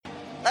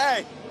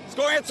Hey, let's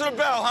go answer the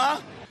bell, huh?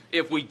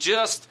 If we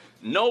just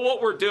know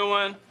what we're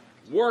doing,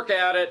 work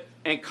at it,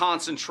 and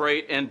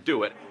concentrate and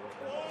do it.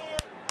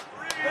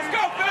 Let's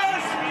go,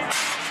 fellas!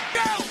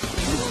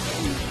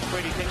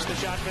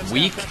 Go!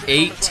 Week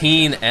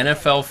 18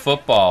 NFL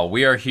football.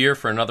 We are here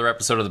for another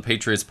episode of the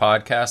Patriots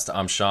podcast.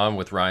 I'm Sean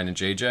with Ryan and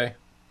JJ.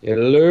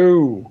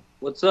 Hello.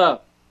 What's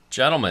up?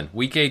 Gentlemen,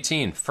 Week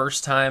 18,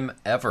 first time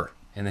ever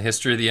in the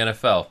history of the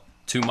NFL.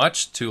 Too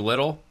much? Too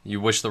little? You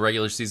wish the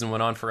regular season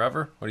went on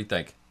forever? What do you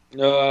think?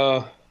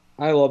 I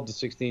love the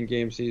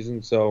 16-game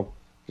season, so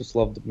just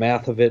loved the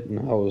math of it and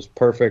how it was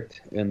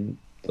perfect, and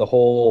the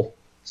whole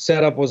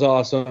setup was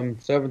awesome.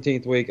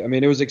 17th week, I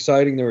mean, it was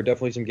exciting. There were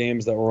definitely some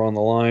games that were on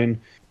the line,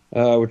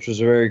 which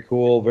was very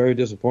cool, very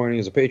disappointing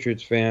as a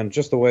Patriots fan.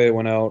 Just the way it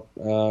went out,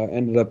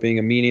 ended up being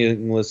a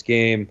meaningless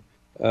game,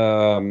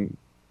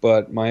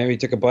 but Miami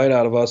took a bite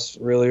out of us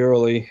really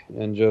early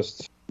and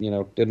just,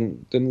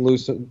 didn't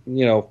lose.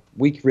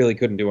 We really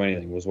couldn't do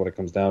anything was what it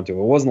comes down to. It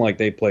wasn't like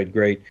they played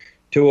great.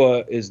 Tua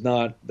is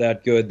not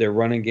that good. Their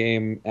running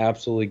game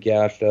absolutely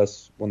gashed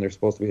us when they're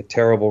supposed to be a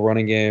terrible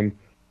running game.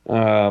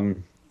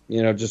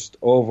 Just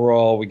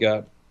overall, we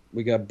got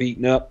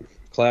beaten up.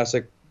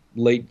 Classic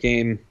late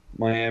game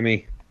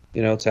Miami.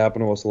 It's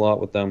happened to us a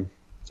lot with them.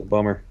 It's a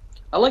bummer.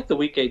 I like the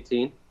Week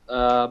 18.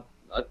 I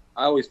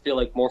always feel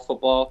like more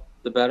football,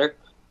 the better.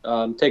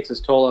 Takes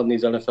its toll on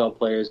these NFL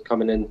players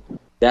coming in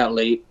that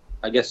late.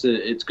 I guess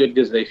it's good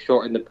because they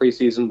shorten the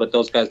preseason, but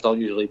those guys don't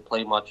usually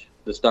play much,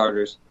 the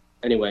starters.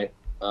 Anyway,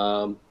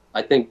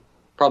 I think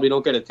probably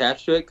don't get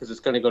attached to it because it's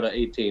going to go to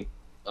 18.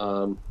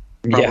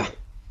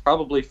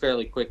 Probably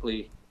fairly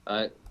quickly.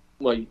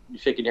 You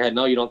shaking your head?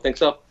 No, you don't think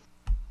so?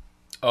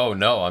 Oh,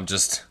 no,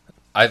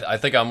 I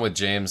think I'm with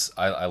James.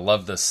 I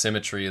love the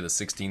symmetry of the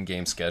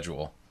 16-game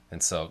schedule.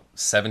 And so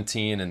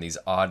 17 and these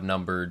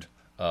odd-numbered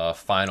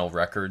final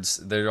records,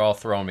 they're all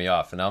throwing me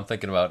off. And now I'm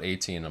thinking about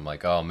 18. I'm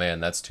like, oh, man,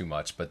 that's too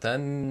much. But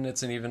then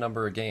it's an even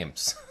number of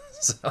games.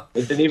 So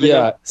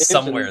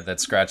somewhere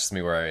that scratches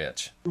me where I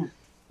itch.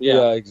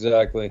 Yeah,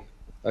 exactly.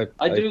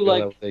 I do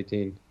like that with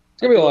 18.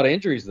 It's gonna be a lot of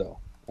injuries though.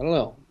 I don't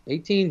know.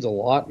 18's a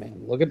lot,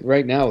 man. Look at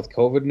right now with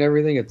COVID and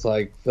everything. It's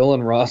like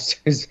filling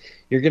rosters.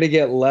 You're gonna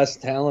get less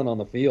talent on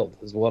the field,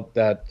 is what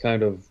that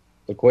kind of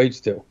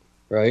equates to,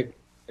 right?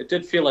 It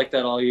did feel like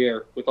that all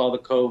year with all the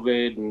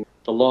COVID and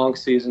the long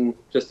season,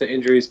 just the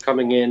injuries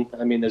coming in.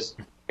 I mean, there's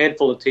a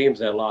handful of teams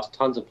that lost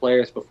tons of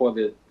players before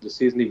the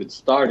season even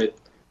started.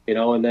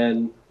 And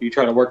then you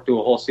try to work through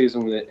a whole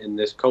season in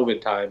this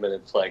COVID time, and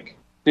it's like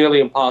nearly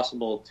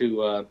impossible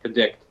to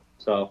predict.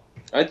 So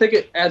I think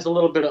it adds a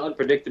little bit of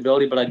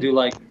unpredictability, but I do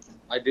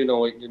know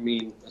what you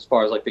mean as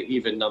far as like the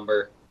even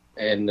number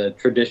and the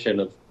tradition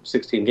of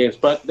 16 games.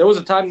 But there was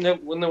a time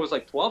when there was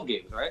like 12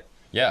 games, right?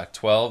 Yeah,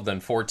 12, then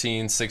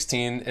 14,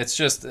 16. It's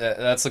just,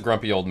 that's the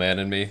grumpy old man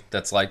in me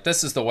that's like,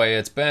 this is the way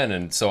it's been.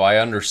 And so I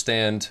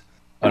understand,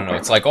 I don't know,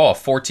 it's like, a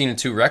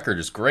 14-2 record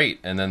is great.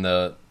 And then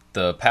the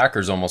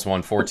Packers almost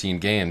won 14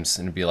 games,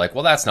 and it'd be like,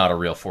 well, that's not a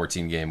real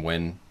 14-game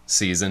win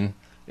season.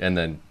 And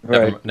then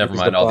never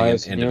mind all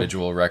the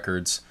individual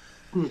records.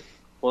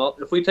 Well,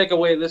 if we take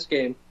away this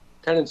game,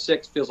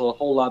 10-6 feels a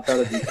whole lot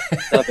better than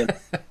 7.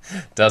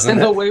 Doesn't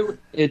it?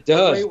 It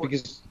does,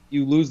 because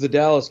you lose the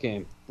Dallas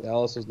game.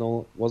 Dallas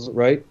wasn't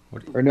right,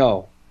 or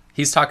no?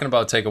 He's talking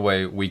about take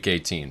away Week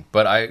 18,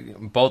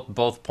 but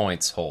both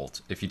points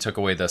hold. If you took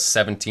away the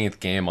 17th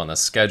game on the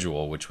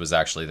schedule, which was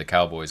actually the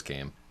Cowboys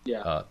game.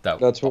 Yeah,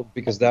 that's what,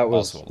 because that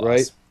was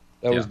right.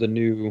 That was the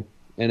new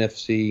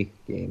NFC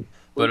game.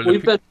 But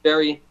we've been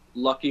very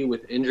lucky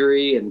with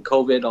injury and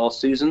COVID all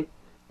season.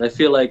 I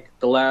feel like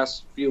the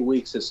last few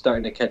weeks is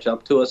starting to catch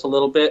up to us a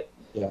little bit.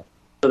 Yeah.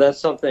 So that's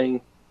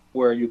something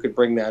where you could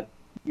bring that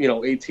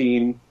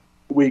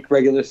 18-week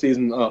regular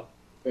season up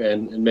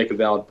and make a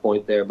valid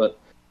point there. But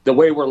the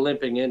way we're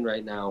limping in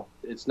right now,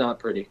 it's not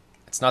pretty.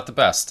 It's not the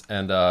best,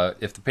 and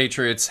if the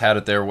Patriots had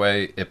it their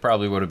way, it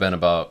probably would have been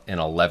about an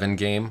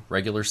 11-game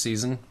regular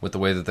season with the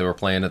way that they were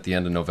playing at the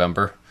end of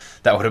November.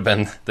 That would have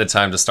been the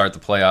time to start the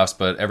playoffs,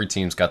 but every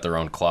team's got their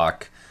own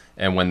clock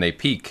and when they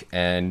peak,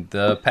 and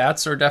the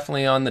Pats are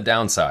definitely on the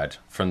downside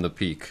from the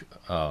peak,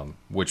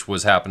 which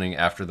was happening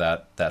after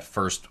that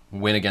first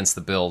win against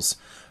the Bills,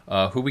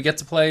 who we get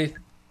to play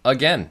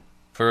again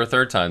for a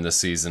third time this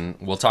season.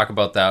 We'll talk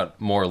about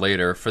that more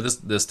later. For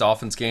this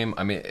Dolphins game,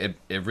 I mean,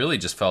 it really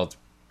just felt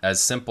as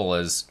simple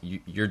as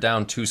you're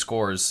down 2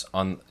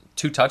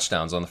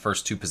 touchdowns on the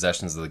first 2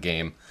 possessions of the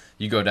game.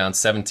 You go down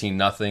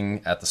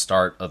 17-0 at the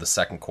start of the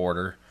second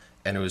quarter,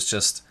 and it was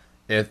just,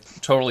 it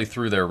totally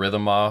threw their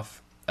rhythm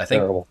off. I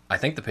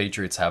think the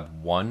Patriots have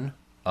one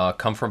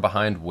come from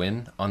behind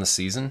win on the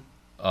season.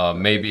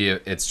 Maybe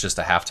it's just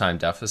a halftime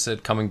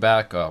deficit coming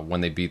back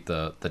when they beat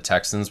the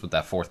Texans with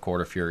that fourth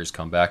quarter Furious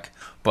comeback.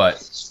 But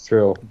it's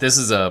true. This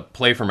is a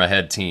play from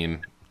ahead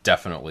team,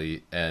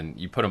 definitely, and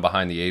you put them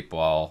behind the 8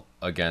 ball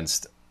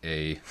against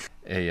a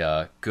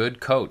good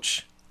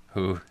coach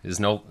who is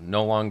no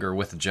longer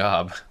with the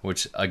job,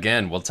 which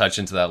again we'll touch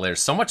into that later.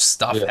 So much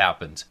stuff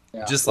happened.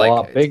 Yeah. Just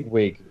like big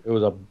week. It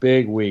was a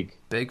big week.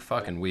 Big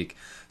fucking week.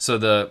 So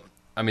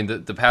I mean,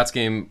 the Pats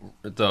game,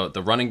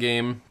 the running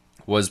game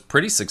was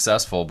pretty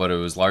successful, but it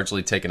was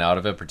largely taken out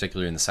of it,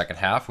 particularly in the second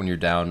half when you're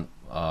down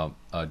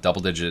a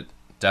double-digit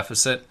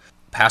deficit.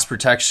 Pass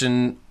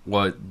protection,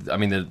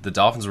 the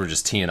Dolphins were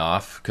just teeing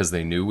off because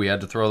they knew we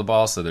had to throw the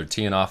ball, so they're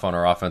teeing off on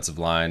our offensive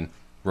line.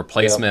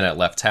 Replacement at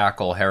left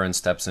tackle, Heron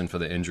steps in for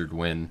the injured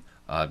win.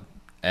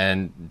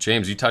 And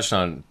James, you touched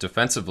on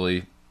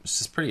defensively, it's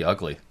just pretty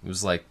ugly. It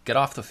was like, get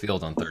off the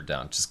field on third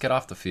down. Just get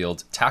off the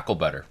field. Tackle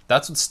better.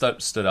 That's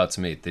what stood out to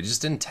me. They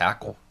just didn't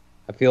tackle.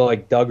 I feel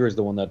like Duggar's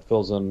the one that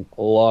fills in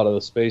a lot of the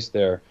space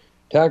there,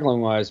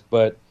 tackling-wise.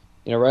 But,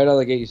 right out of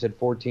the gate, you said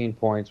 14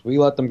 points. We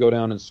let them go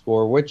down and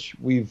score, which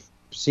we've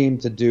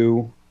seemed to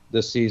do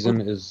this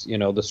season is,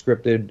 the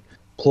scripted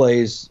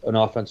plays an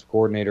offensive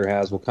coordinator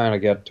has will kind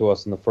of get to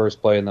us in the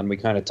first play, and then we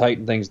kind of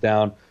tighten things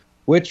down,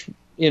 which,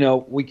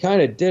 we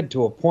kind of did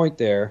to a point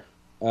there.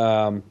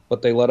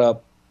 But they let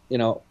up,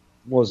 what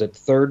was it,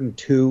 3rd and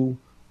 2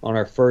 on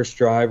our first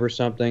drive or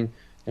something,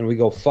 and we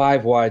go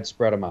 5 wide,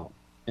 spread them out,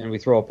 and we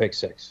throw a pick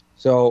 6.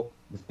 So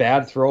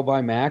bad throw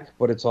by Mac,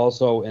 but it's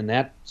also in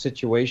that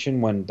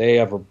situation when they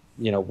have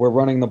we're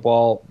running the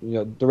ball.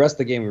 The rest of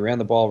the game we ran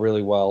the ball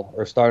really well,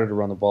 or started to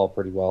run the ball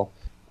pretty well.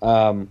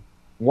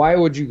 Why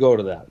would you go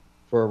to that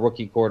for a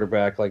rookie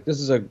quarterback? Like, this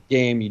is a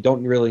game you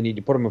don't really need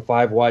to put them in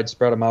 5 wide,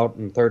 spread them out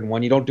in 3rd and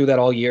 1. You don't do that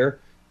all year,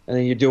 and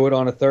then you do it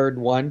on a 3rd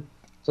and 1.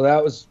 So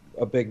that was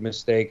a big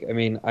mistake. I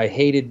mean, I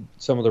hated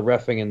some of the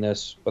reffing in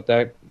this, but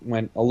that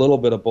went a little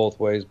bit of both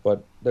ways.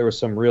 But there were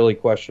some really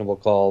questionable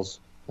calls.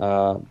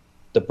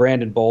 The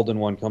Brandon Bolden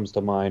one comes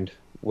to mind,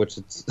 which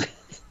it's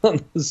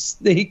on the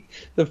sneak,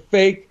 the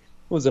fake,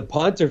 was it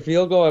punt or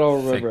field goal? I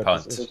don't remember. Fake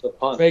punt. It was a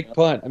punt. Fake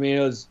punt. I mean,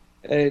 it was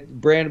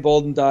Brandon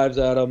Bolden dives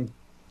at him,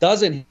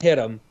 doesn't hit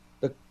him.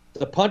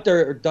 The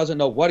punter doesn't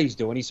know what he's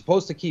doing. He's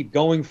supposed to keep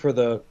going for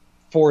the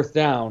 4th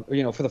down,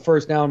 for the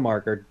first down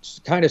marker.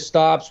 Kind of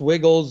stops,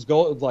 wiggles,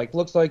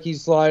 looks like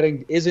he's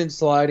sliding, isn't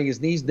sliding. His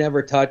knees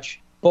never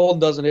touch.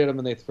 Bolden doesn't hit him,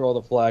 and they throw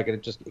the flag, and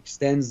it just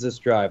extends this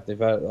drive. They've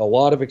had a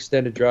lot of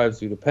extended drives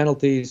due to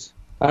penalties.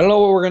 I don't know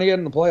what we're going to get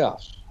in the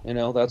playoffs.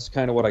 That's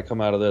kind of what I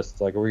come out of this. It's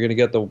like, are we going to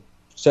get the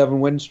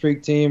 7-win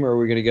streak team, or are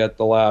we going to get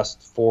the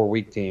last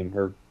 4-week team,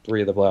 or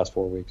 3 of the last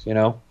 4 weeks,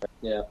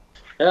 Yeah.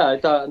 I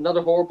thought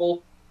another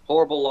horrible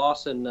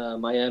loss in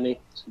Miami.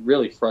 It's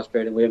really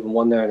frustrating. We haven't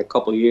won there in a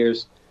couple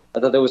years. I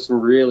thought there was some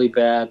really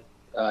bad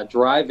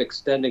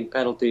drive-extending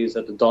penalties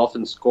that the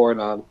Dolphins scored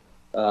on.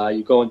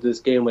 You go into this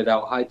game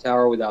without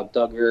Hightower, without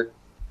Duggar,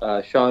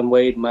 Sean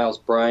Wade, Miles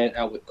Bryant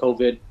out with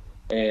COVID,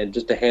 and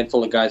just a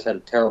handful of guys had a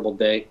terrible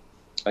day.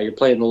 You're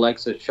playing the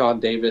likes of Sean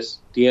Davis.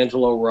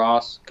 D'Angelo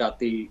Ross got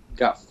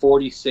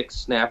 46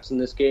 snaps in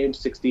this game,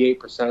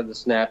 68% of the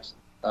snaps.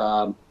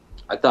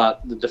 I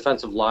thought the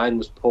defensive line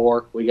was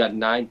poor. We got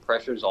 9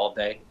 pressures all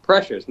day.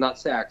 Pressures, not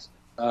sacks.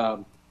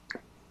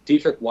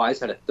 Dietrich Wise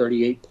had a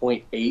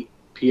 38.8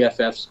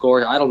 PFF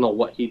score. I don't know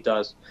what he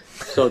does.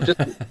 So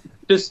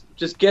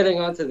just getting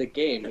onto the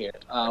game here.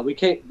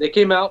 They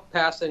came out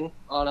passing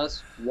on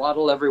us,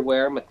 waddle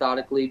everywhere,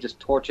 methodically, just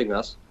torching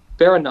us.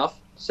 Fair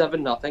enough,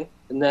 7-0.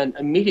 And then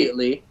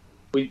immediately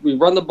we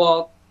run the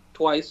ball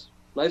twice,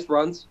 nice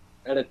runs,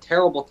 and a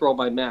terrible throw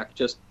by Mac.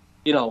 Just,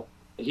 he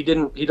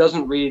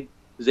doesn't read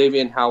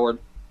Xavier Howard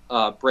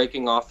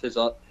breaking off his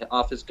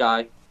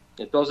guy.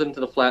 It throws it into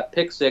the flat,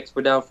 pick 6.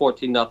 We're down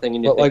 14-0,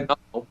 and you think,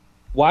 oh.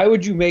 Why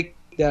would you make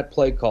that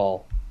play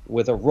call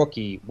with a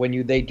rookie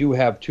when they do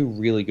have 2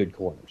 really good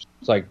corners?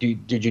 It's like,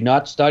 did you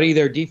not study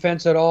their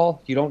defense at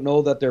all? You don't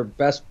know that their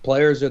best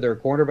players are their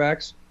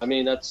cornerbacks? I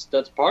mean, that's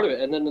part of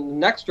it. And then in the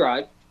next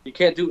drive, you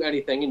can't do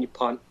anything, and you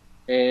punt.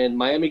 And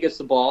Miami gets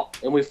the ball,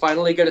 and we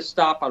finally get a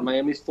stop on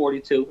Miami's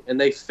 42, and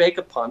they fake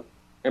a punt.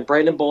 And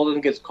Brandon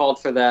Bolden gets called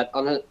for that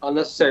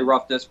unnecessary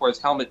roughness where his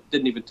helmet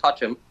didn't even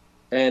touch him.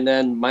 And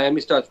then Miami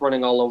starts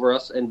running all over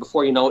us, and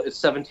before you know it, it's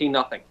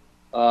 17-0.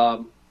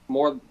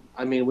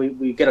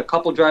 We get a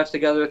couple drives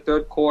together,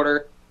 3rd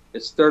quarter.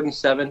 It's 3rd and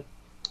 7,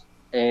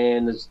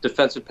 and it's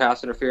defensive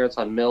pass interference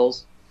on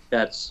Mills.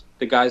 That's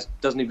the guy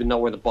doesn't even know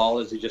where the ball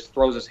is. He just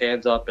throws his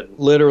hands up. And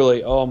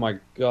literally, oh my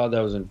God,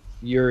 that was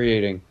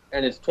infuriating.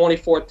 And it's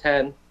 24-10.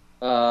 In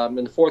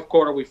the 4th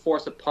quarter, we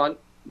force a punt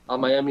on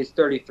Miami's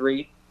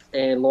 33,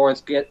 and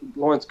Lawrence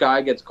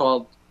Guy gets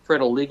called for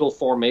an illegal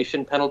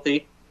formation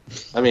penalty.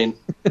 I mean,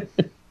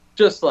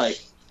 just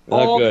like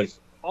all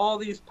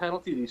these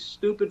penalties, these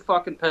stupid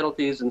fucking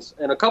penalties,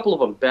 and a couple of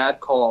them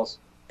bad calls,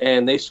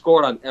 and they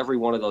scored on every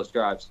one of those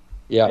drives.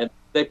 Yeah. And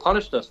they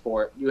punished us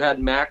for it. You had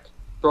Mac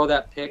throw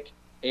that pick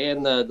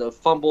and the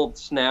fumbled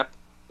snap,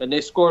 and they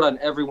scored on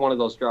every one of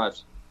those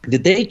drives.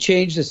 Did they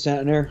change the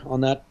center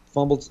on that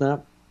fumbled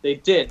snap? They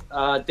did.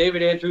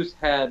 David Andrews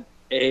had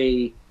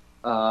a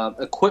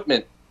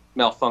equipment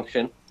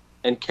malfunction,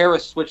 and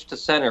Karras switched to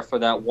center for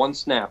that one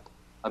snap.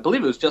 I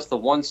believe it was just the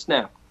one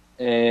snap,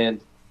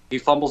 and he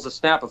fumbles the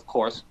snap, of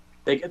course.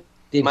 Did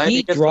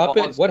he drop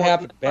it? What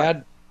happened?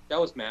 Bad? That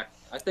was Mac.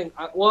 I think,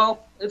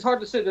 it's hard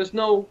to say. There's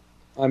no...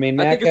 I mean,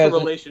 I Mac think it's a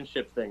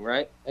relationship thing,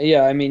 right?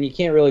 Yeah, I mean, you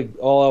can't really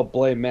all out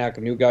blame Mac.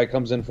 A new guy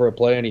comes in for a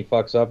play and he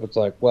fucks up. It's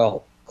like,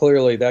 well,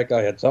 clearly that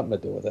guy had something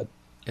to do with it.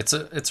 It's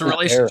a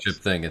relationship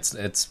thing.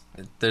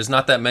 There's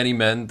not that many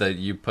men that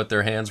you put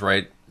their hands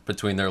right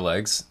between their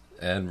legs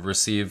and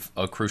receive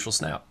a crucial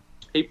snap.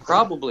 He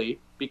probably,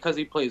 because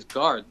he plays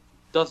guard,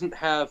 doesn't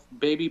have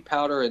baby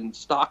powder and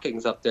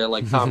stockings up there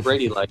like Tom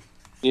Brady like.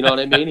 You know what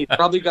I mean? He's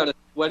probably got a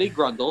sweaty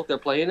grundle. They're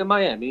playing in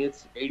Miami.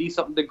 It's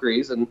 80-something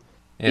degrees, and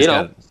He's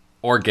got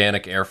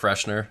organic air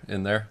freshener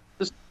in there.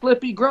 The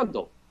slippy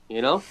grundle,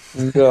 you know?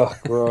 Yeah,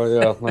 bro,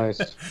 yeah, nice.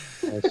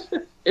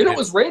 It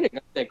was raining,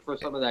 I think, for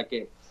some of that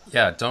game.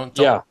 Yeah,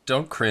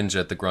 don't cringe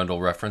at the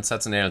Grundle reference.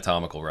 That's an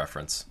anatomical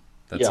reference.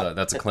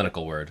 That's a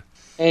clinical word.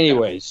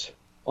 Anyways,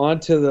 on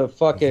to the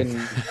fucking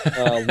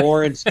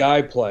Lawrence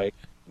Guy play.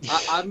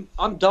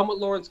 I'm done with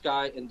Lawrence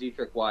Guy and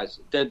Dietrich Wise.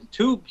 They're the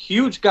two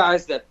huge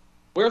guys that.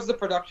 Where's the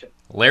production?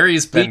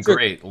 Larry's been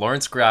great.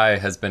 Lawrence Guy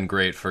has been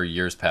great for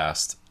years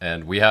past,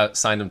 and we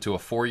signed him to a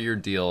 4-year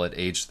deal at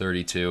age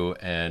 32,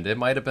 and it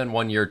might have been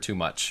 1 year too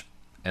much.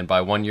 And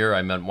by 1 year,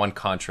 I meant one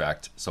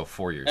contract, so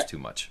 4 years too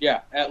much.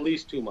 Yeah, at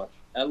least too much.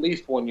 At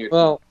least 1 year.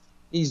 Well,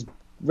 he's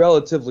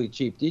relatively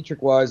cheap.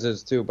 Dietrich Wise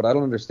is too, but I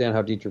don't understand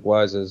how Dietrich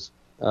Wise is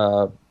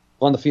on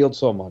the field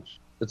so much.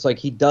 It's like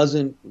he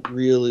doesn't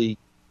play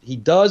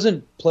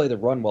the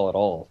run well at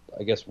all,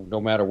 I guess, no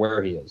matter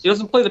where he is. He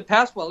doesn't play the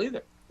pass well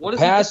either. What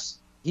is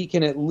he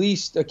can at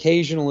least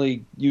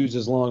occasionally use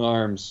his long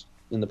arms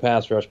in the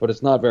pass rush, but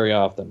it's not very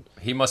often.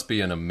 He must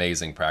be an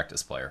amazing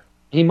practice player.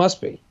 He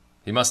must be.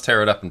 He must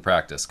tear it up in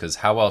practice, because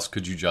how else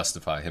could you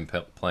justify him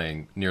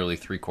playing nearly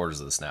 3/4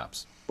 of the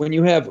snaps? When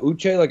you have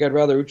Uche, I'd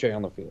rather Uche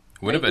on the field.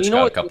 Winovich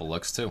got a couple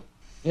looks, too.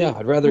 Yeah,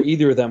 I'd rather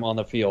either of them on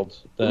the field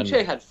than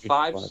Uche had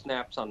 5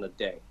 snaps on the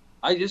day.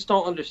 I just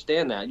don't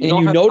understand that. You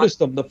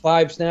noticed him, the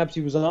 5 snaps he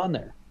was on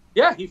there.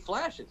 Yeah, he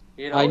flashes.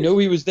 You know, I knew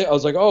he was there. I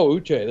was like, oh,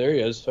 Uche, there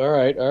he is. All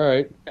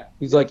right. Yeah.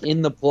 He's like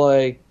in the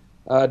play.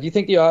 Do you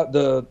think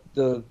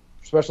the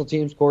special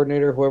teams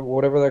coordinator,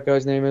 whatever that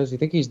guy's name is, you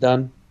think he's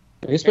done?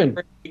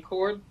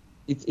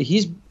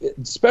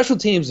 Special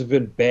teams have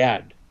been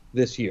bad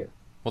this year.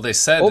 Well, they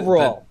said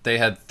overall that they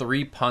had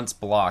 3 punts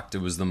blocked. It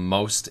was the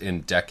most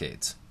in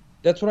decades.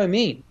 That's what I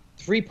mean.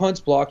 3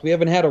 punts blocked. We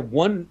haven't had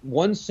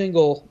one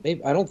single.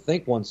 Maybe I don't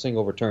think one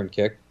single return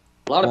kick.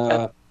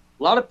 A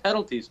lot of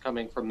penalties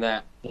coming from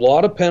that. A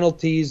lot of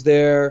penalties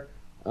there.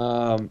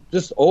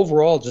 Just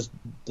overall, just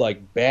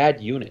like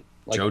bad unit.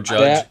 Like Joe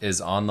Judge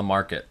is on the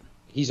market.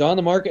 He's on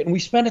the market, and we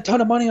spend a ton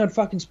of money on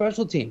fucking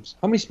special teams.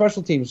 How many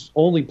special teams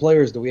only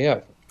players do we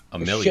have? A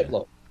million.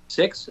 Shitload.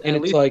 6? And at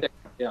it's least like, 6.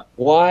 Yeah.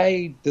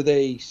 Why do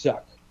they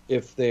suck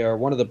if they are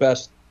one of the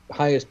best,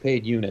 highest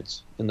paid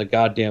units in the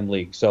goddamn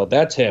league? So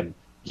that's him.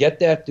 Get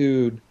that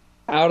dude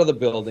out of the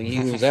building.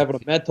 He was having a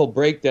mental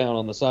breakdown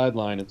on the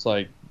sideline. It's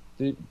like,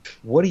 dude,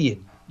 what are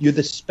you? You're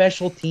the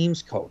special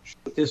teams coach.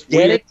 This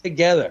Get it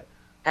together.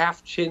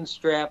 Half chin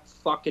strap,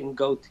 fucking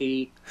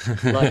goatee.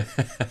 Like,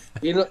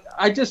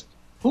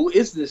 who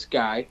is this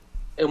guy,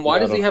 and why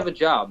does he have a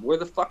job? We're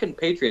the fucking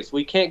Patriots.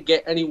 We can't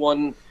get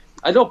anyone.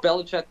 I know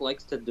Belichick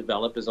likes to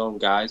develop his own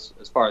guys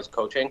as far as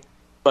coaching,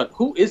 but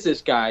who is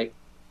this guy?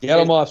 Get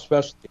him off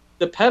special teams.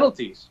 The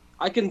penalties.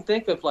 I can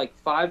think of like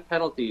 5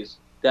 penalties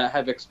that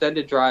have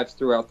extended drives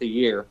throughout the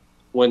year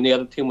when the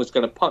other team was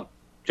going to punt.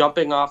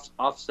 Jumping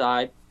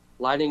offside,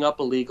 lining up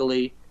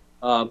illegally,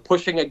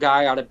 pushing a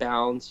guy out of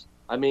bounds.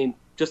 I mean,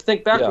 just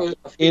think back. Yeah.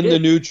 In the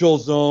neutral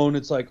zone,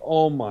 it's like,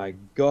 oh my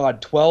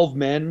God, 12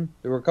 men.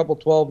 There were a couple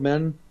 12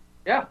 men.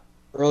 Yeah.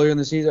 Earlier in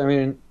the season. I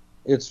mean,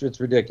 it's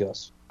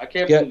ridiculous. I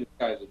can't believe this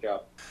guy has a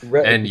job.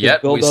 And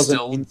yet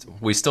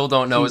we still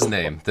don't know his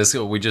name.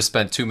 We just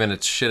spent 2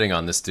 minutes shitting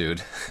on this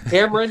dude.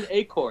 Cameron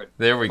Acord.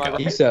 There we go.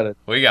 He said it.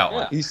 We got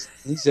one. He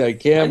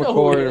said Cam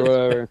Acord or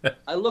whatever.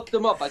 I looked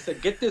him up. I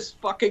said, get this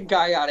fucking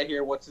guy out of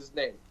here. What's his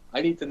name? I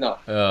need to know.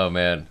 Oh,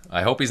 man.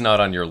 I hope he's not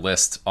on your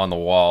list on the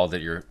wall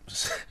that you're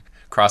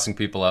crossing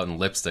people out in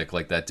lipstick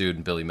like that dude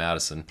in Billy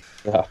Madison.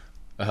 Yeah.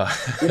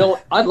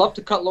 I'd love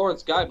to cut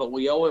Lawrence Guy, but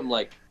we owe him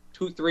like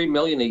 $2-3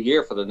 million a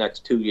year for the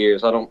next 2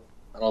 years. I don't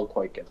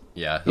quite get it.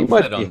 Yeah, he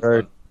might be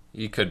hurt.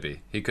 He could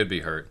be. He could be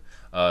hurt.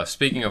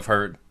 Speaking of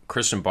hurt,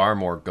 Christian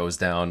Barmore goes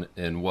down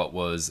in what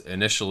was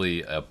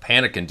initially a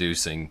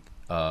panic-inducing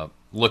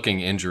looking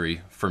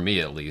injury, for me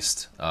at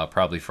least,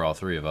 probably for all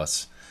 3 of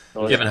us,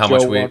 given how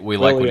much we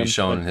like what he's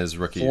shown in his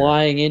rookie year.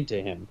 Flying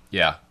into him.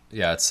 Yeah,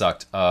 it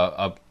sucked.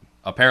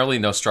 Apparently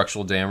no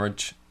structural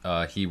damage.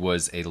 He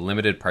was a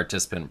limited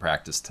participant in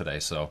practice today,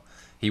 so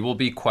he will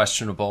be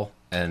questionable.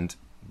 And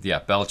yeah,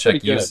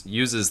 Belichick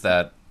uses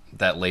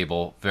that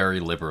label very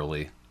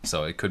liberally.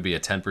 So it could be a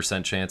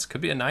 10% chance, could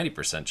be a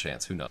 90%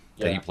 chance, who knows,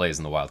 that he plays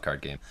in the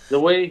Wildcard game. The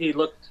way he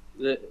looked,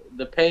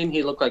 the pain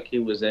he looked like he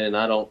was in,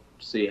 I don't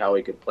see how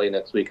he could play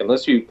next week.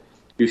 Unless you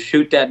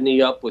shoot that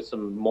knee up with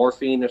some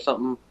morphine or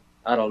something,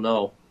 I don't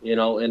know,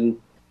 and...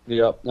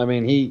 Yeah, I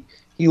mean,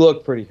 he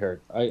looked pretty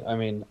hurt. I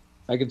mean,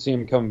 I could see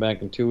him coming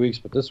back in 2 weeks,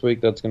 but this week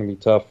that's going to be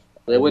tough.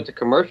 They went to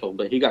commercial,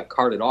 but he got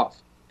carted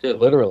off, too.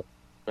 Literally.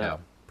 Yeah,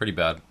 pretty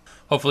bad.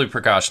 Hopefully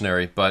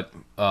precautionary, but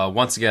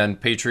once again,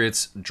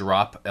 Patriots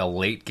drop a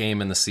late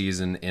game in the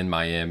season in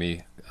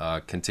Miami.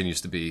 Continues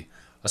to be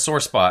a sore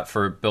spot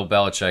for Bill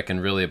Belichick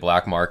and really a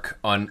black mark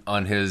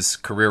on his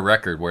career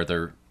record where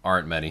there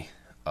aren't many.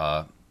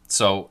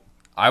 So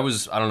I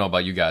don't know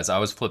about you guys, I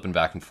was flipping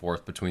back and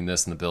forth between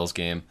this and the Bills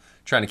game,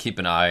 trying to keep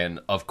an eye, and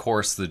of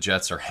course the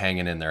Jets are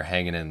hanging in there.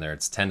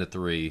 It's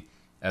 10-3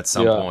 at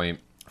some point.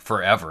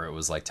 Forever it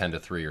was like 10-3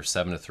 or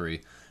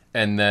 7-3,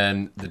 and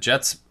then the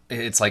Jets,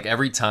 it's like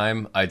every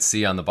time I'd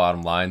see on the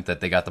bottom line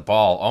that they got the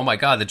ball, oh my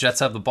god, the Jets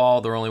have the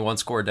ball, they're only one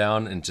score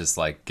down, and just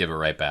like give it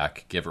right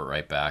back.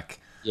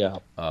 Yeah.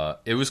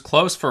 It was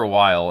close for a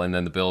while, and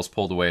then the Bills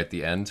pulled away at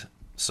the end,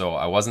 so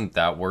I wasn't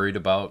that worried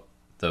about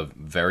the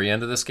very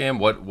end of this game.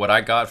 What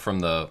I got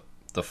from the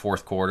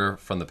fourth quarter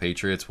from the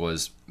Patriots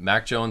was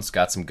Mac Jones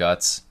got some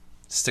guts,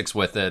 sticks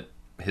with it.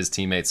 His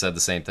teammate said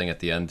the same thing at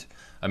the end.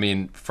 I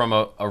mean, from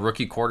a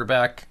rookie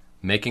quarterback,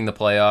 making the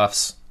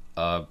playoffs,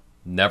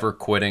 never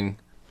quitting.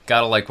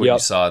 Gotta like what you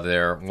saw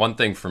there. One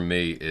thing for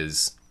me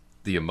is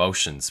the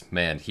emotions.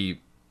 Man,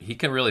 he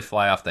can really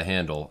fly off the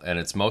handle, and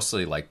it's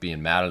mostly like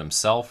being mad at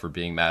himself or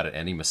being mad at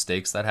any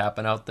mistakes that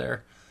happen out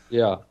there.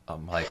 Yeah.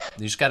 Like,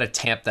 you just got to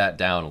tamp that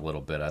down a little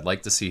bit. I'd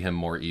like to see him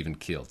more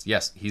even-keeled.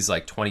 Yes, he's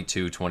like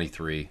 22,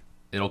 23.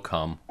 It'll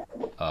come.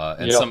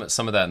 And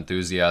some of that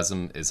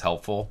enthusiasm is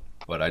helpful,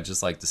 but I'd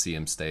just like to see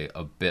him stay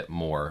a bit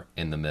more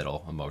in the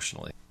middle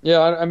emotionally.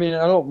 Yeah, I mean,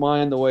 I don't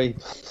mind the way he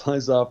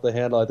flies off the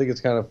handle. I think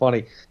it's kind of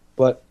funny,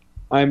 but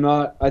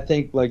I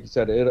think, like you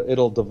said,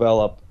 it'll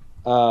develop.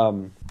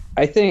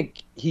 I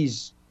think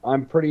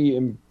I'm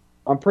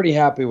pretty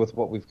happy with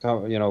what we've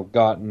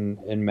gotten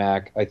in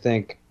Mac. I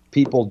think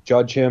people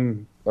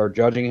judging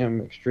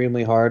him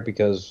extremely hard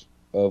because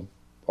of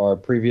our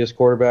previous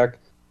quarterback,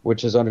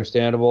 which is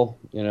understandable.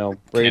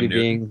 Brady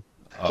being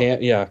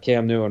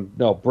Cam Newton.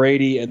 No,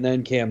 Brady and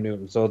then Cam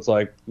Newton. So it's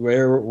like we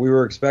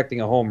were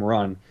expecting a home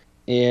run,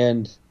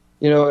 and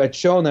it's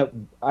shown that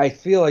I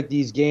feel like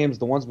these games,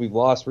 the ones we've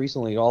lost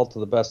recently, all to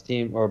the best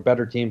team or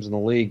better teams in the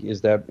league,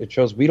 is that it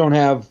shows we don't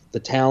have the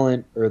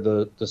talent or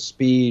the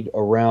speed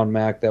around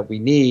Mac that we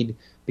need,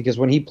 because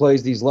when he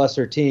plays these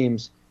lesser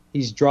teams,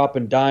 he's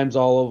dropping dimes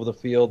all over the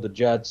field. The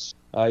Jets,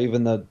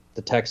 even the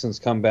Texans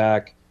come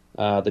back.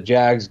 The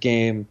Jags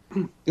game,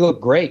 he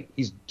looked great.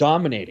 He's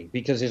dominating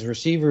because his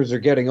receivers are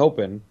getting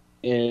open,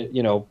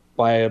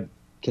 by a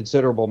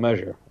considerable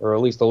measure, or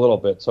at least a little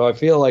bit. So I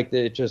feel like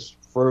it just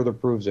further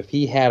proves if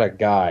he had a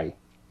guy,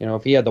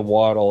 if he had the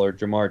Waddle or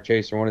Jamar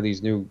Chase or one of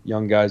these new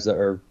young guys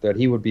that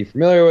he would be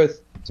familiar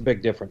with, it's a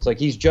big difference. Like,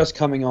 he's just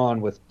coming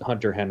on with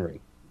Hunter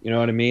Henry. You know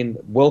what I mean?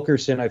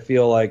 Wilkerson, I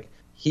feel like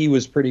he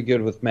was pretty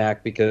good with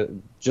Mac because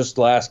just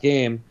last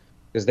game,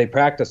 because they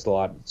practiced a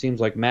lot. It seems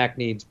like Mac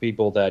needs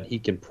people that he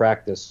can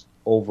practice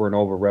over and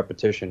over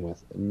repetition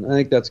with, and I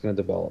think that's going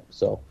to develop.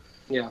 So,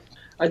 yeah,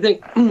 I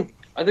think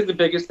the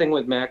biggest thing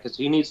with Mac is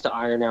he needs to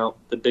iron out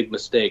the big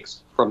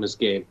mistakes from his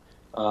game,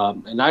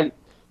 and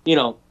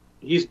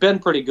he's been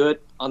pretty good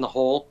on the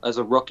whole as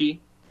a rookie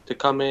to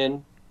come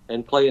in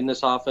and play in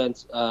this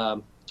offense.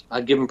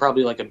 I'd give him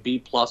probably like a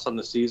B+ on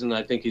the season.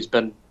 I think he's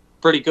been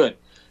pretty good.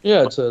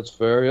 Yeah, it's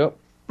fair. Yep.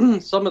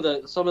 Some of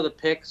the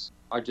picks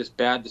are just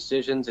bad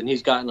decisions, and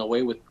he's gotten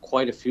away with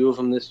quite a few of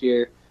them this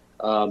year.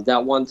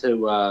 That one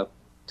to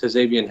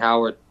Xavier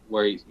Howard,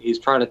 where he's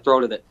trying to throw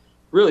to the,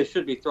 really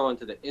should be throwing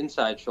to the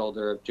inside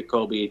shoulder of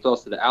Jacoby. He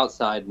throws to the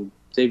outside, and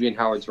Xavier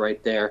Howard's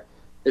right there.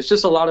 It's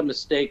just a lot of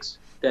mistakes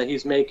that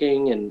he's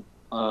making, and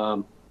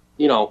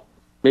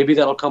maybe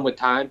that'll come with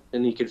time,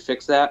 and he can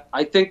fix that.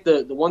 I think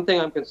the one thing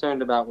I'm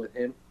concerned about with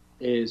him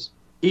is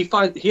he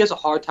has a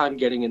hard time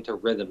getting into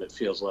rhythm. It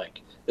feels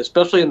like,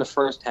 especially in the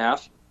first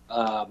half.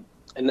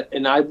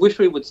 And I wish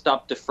we would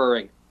stop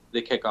deferring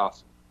the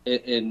kickoff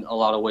in a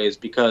lot of ways,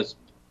 because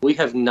we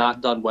have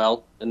not done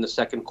well in the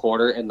second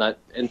quarter, and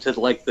into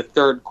like the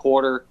third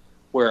quarter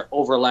where it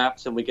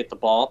overlaps and we get the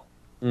ball.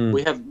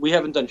 We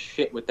haven't done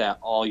shit with that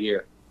all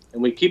year,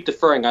 and we keep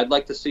deferring. I'd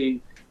like to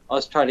see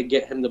us try to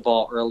get him the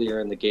ball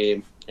earlier in the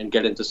game and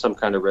get into some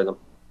kind of rhythm.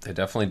 They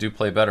definitely do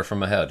play better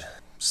from ahead.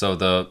 So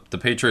the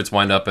Patriots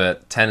wind up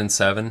at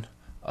 10-7.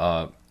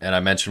 And I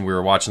mentioned we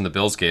were watching the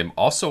Bills game,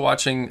 also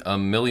watching a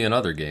million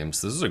other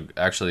games. This is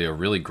actually a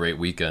really great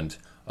weekend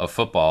of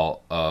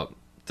football.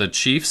 The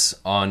Chiefs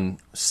on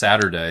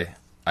Saturday,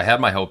 I had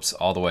my hopes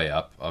all the way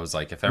up. I was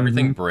like, if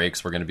everything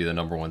breaks, we're going to be the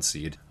number one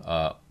seed.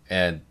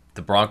 And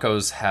the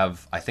Broncos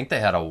I think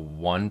they had a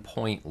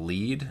 1-point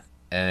lead,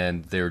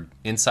 and they're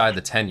inside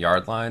the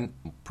 10-yard line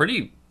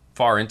pretty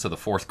far into the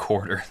fourth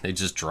quarter. They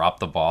just drop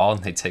the ball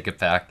and they take it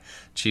back.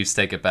 Chiefs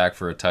take it back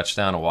for a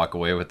touchdown and walk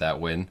away with that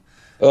win.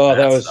 Oh,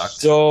 that was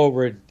so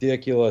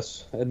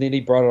ridiculous. And then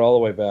he brought it all the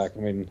way back.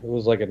 I mean, it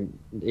was like an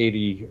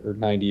 80 or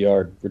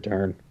 90-yard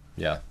return.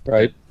 Yeah.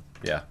 Right?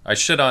 Yeah. I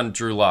shit on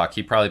Drew Lock.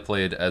 He probably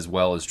played as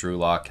well as Drew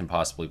Lock can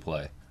possibly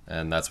play.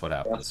 And that's what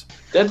happens.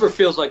 Denver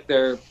feels like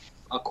they're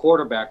a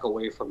quarterback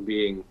away from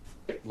being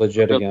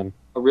legit again.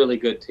 A really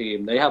good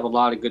team. They have a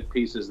lot of good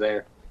pieces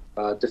there.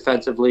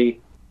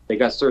 Defensively, they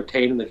got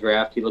Surtain in the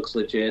draft. He looks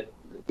legit.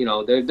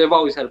 They've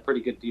always had a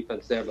pretty good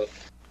defense there, but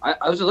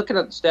I was looking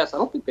at the stats. I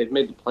don't think they've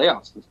made the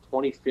playoffs since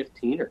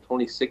 2015 or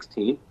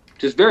 2016,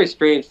 which is very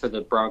strange for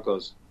the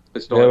Broncos.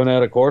 They haven't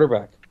had a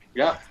quarterback.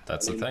 Yeah.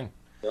 That's the thing.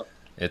 Yep.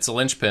 It's a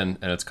linchpin,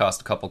 and it's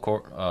cost a couple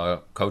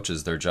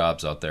coaches their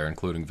jobs out there,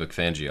 including Vic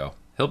Fangio.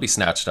 He'll be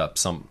snatched up.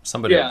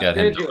 Somebody will get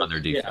him to run their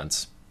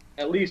defense.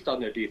 Yeah. At least on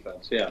their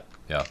defense, yeah.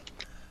 Yeah.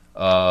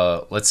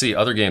 Let's see,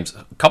 other games.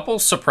 A couple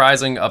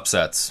surprising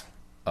upsets.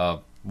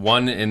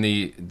 One in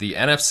the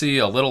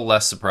NFC, a little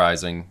less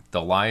surprising.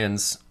 The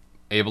Lions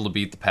able to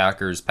beat the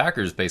Packers.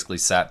 Packers basically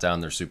sat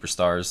down their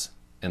superstars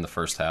in the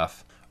first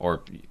half,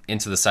 or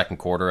into the second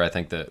quarter. I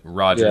think that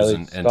Rodgers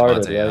and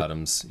Devontae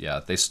Adams,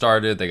 they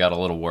started. They got a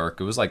little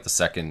work. It was like the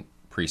second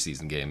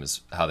preseason game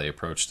is how they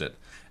approached it.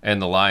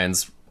 And the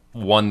Lions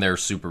won their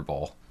Super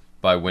Bowl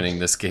by winning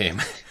this game.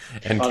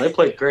 And they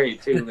played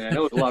great, too, man. It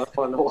was a lot of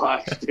fun to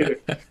watch, dude.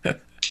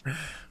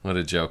 What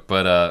a joke.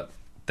 But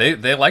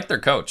they like their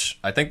coach.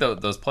 I think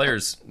those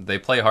players, they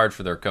play hard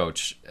for their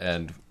coach,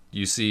 and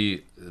you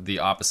see the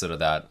opposite of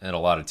that in a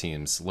lot of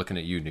teams. Looking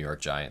at you, New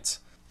York Giants.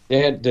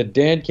 Did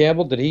Dan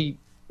Campbell,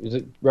 is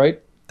it right?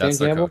 That's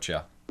Dan their Campbell? coach,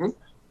 yeah.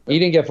 He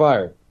didn't get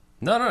fired.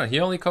 No, he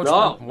only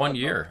coached one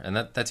year, and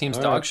that team's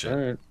dog shit.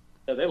 Right.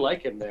 Yeah, they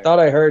like him there. I thought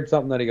I heard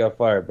something that he got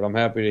fired, but I'm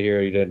happy to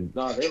hear he didn't.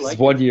 No, they like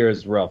 1 year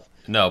is rough.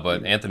 No,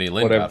 but Anthony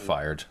Lynn got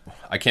fired.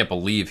 I can't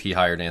believe he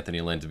hired Anthony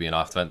Lynn to be an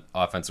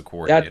offensive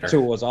coordinator. That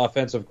too was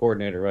offensive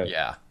coordinator, right?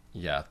 Yeah.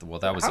 Well,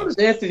 that was. How does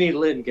Anthony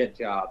Lynn get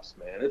jobs,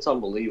 man? It's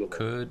unbelievable.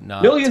 Could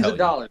not millions tell of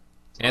dollars.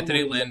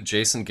 Anthony Lynn,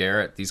 Jason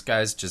Garrett, these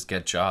guys just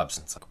get jobs.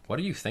 It's like, what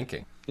are you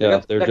thinking?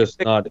 Yeah, they're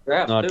just not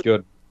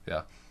good.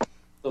 Yeah.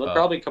 So they'll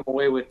probably come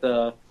away with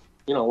one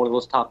of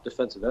those top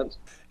defensive ends.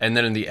 And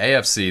then in the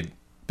AFC,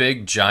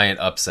 big giant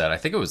upset. I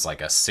think it was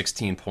like a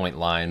 16-point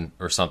line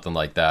or something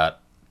like that.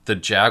 The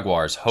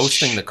Jaguars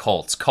hosting the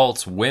Colts.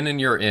 Colts win and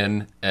you're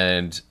in,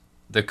 and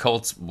the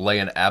Colts lay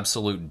an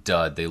absolute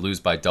dud. They lose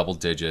by double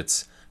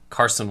digits.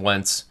 Carson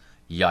Wentz,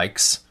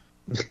 yikes.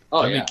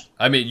 I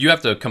mean, you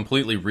have to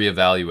completely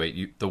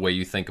reevaluate the way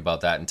you think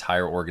about that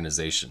entire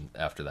organization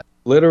after that.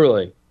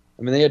 Literally.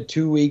 I mean, they had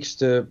 2 weeks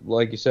to,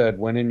 like you said,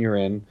 win and you're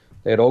in.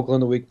 They had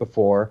Oakland the week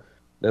before.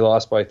 They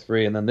lost by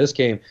 3. And then this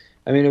game,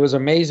 I mean, it was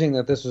amazing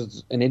that this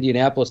was an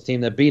Indianapolis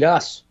team that beat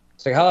us.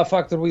 It's like, how the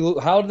fuck did we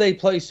lose? How did they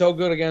play so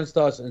good against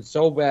us and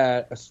so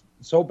bad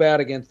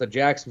against the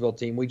Jacksonville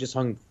team we just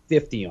hung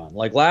 50 on?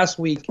 Like, last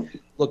week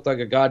looked like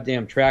a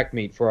goddamn track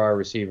meet for our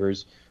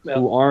receivers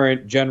who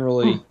aren't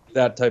generally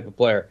that type of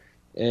player.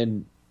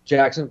 And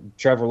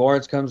Trevor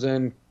Lawrence comes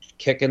in,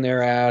 kicking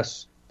their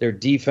ass. Their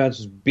defense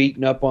was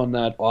beating up on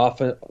that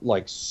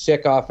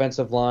sick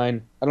offensive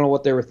line. I don't know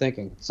what they were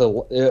thinking.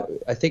 So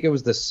I think it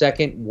was the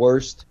second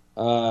worst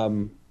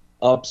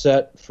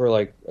upset for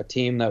like a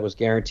team that was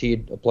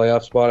guaranteed a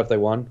playoff spot if they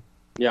won.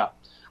 Yeah,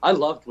 I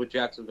loved what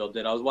Jacksonville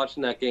did. I was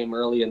watching that game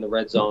early in the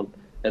red zone,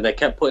 and they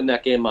kept putting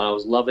that game on. I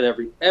was loving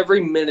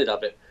every minute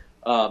of it.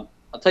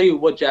 I'll tell you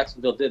what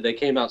Jacksonville did. They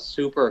came out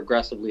super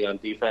aggressively on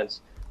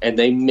defense, and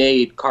they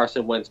made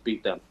Carson Wentz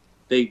beat them.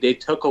 They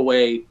took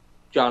away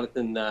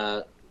Jonathan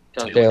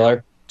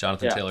Taylor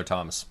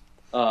Thomas.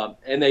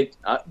 And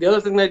the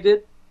other thing they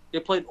did, they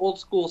played old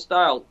school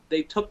style.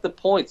 They took the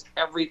points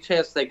every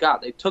chance they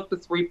got. They took the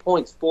 3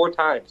 points 4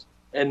 times.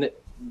 And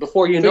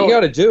before you know, you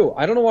got to do.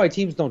 I don't know why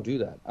teams don't do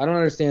that. I don't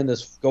understand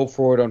this. Go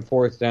for it on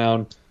 4th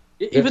down.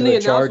 Even the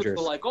announcers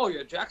were like, "Oh,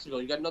 you're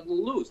Jacksonville. You got nothing to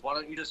lose. Why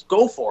don't you just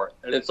go for it?"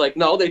 And it's like,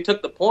 no, they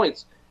took the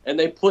points and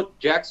they put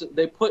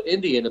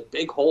Indy in a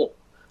big hole.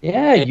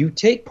 Yeah, and you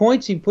take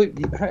points. I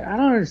don't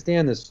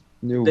understand this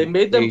new. They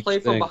made them play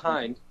thing. from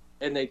behind.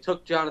 And they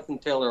took Jonathan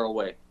Taylor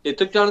away. They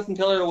took Jonathan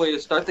Taylor away to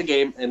start the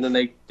game, and then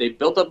they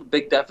built up a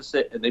big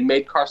deficit, and they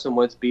made Carson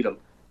Wentz beat them.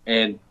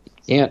 And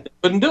they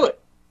couldn't do it.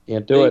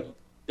 Can't do it.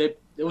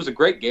 It was a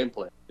great game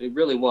plan. It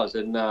really was.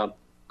 And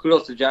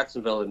kudos to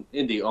Jacksonville and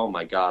Indy. Oh,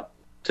 my God.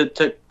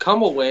 To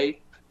come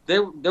away, they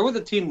were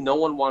the team no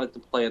one wanted to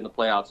play in the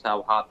playoffs,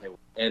 how hot they were.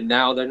 And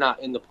now they're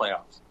not in the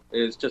playoffs.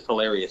 It's just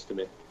hilarious to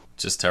me.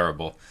 Just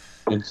terrible.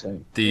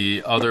 Insane.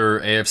 The other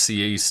AFC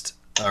East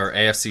or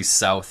AFC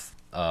South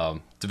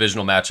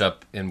divisional matchup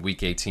in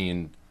Week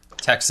 18,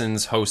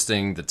 Texans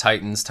hosting the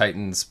Titans.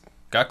 Titans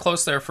got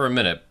close there for a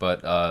minute,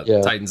 but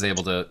Titans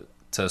able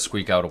to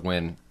squeak out a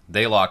win.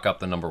 They lock up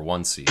the number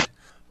 1 seed.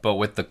 But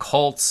with the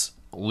Colts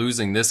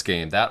losing this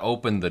game, that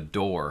opened the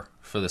door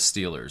for the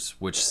Steelers,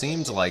 which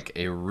seemed like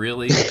a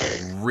really,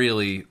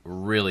 really,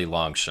 really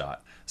long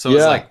shot. So it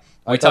was like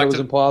I thought it was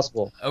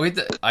impossible.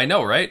 I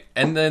know, right?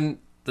 And then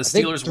the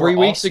Steelers were 3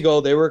 weeks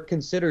ago they were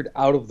considered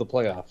out of the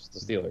playoffs. The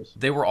Steelers.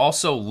 They were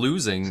also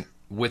losing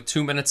with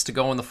 2 minutes to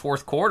go in the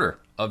fourth quarter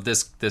of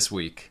this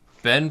week.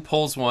 Ben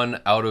pulls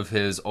one out of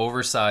his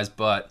oversized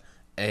butt,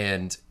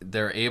 and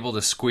they're able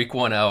to squeak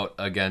one out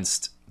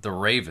against the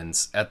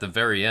Ravens at the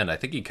very end. I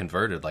think he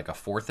converted like a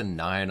 4th and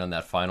 9 on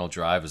that final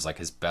drive. It was like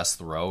his best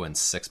throw in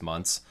 6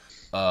 months.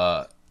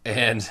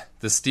 And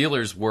the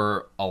Steelers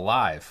were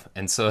alive.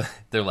 And so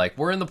they're like,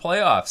 we're in the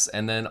playoffs.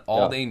 And then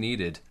all they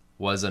needed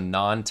was a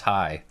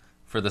non-tie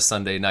for the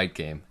Sunday night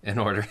game in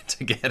order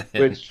to get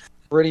in. Which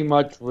pretty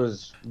much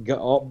was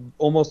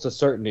almost a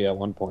certainty at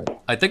one point.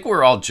 I think we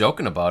were all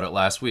joking about it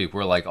last week.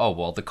 We're like, oh,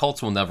 well, the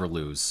Colts will never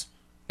lose.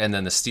 and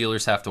then the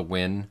Steelers have to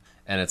win,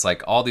 and it's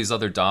like all these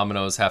other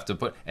dominoes have to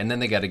put, and then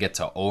they got to get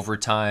to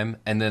overtime,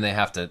 and then they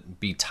have to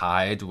be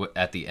tied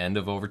at the end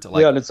of overtime.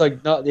 Like, and it's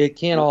like no, it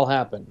can't all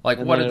happen. Like,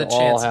 and what are then the it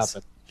all chances?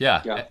 happen.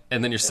 Yeah,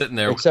 and then you're sitting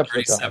there Except for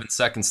with 37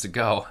 seconds to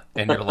go,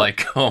 and you're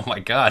like, oh my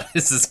god,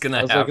 is this gonna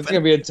happen? Like, it's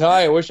gonna be a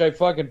tie. I wish I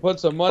fucking put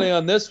some money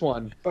on this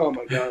one. Oh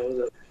my god, it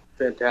was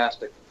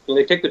fantastic. When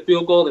they take the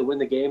field goal, they win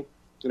the game.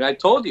 And I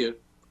told you,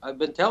 I've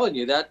been telling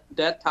you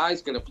that tie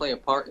is going to play a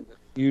part in this.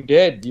 You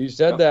did. You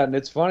said that, and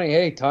it's funny.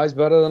 Hey, tie's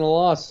better than a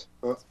loss.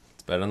 It's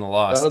better than the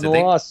loss. Better than the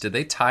loss. Did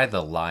they tie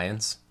the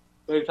Lions?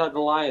 They're talking the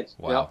Lions.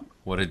 Wow, Yep.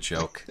 what a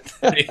joke.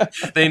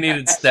 They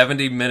needed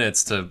 70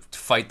 minutes to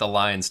fight the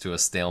Lions to a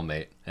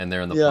stalemate, and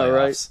they're in the playoffs.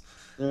 Right.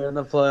 They're in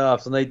the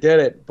playoffs, and they did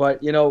it.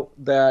 But,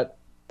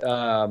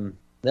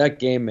 that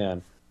game,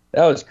 man,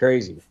 that was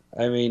crazy.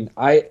 I mean,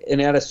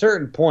 and at a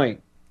certain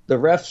point, the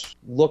refs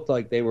looked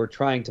like they were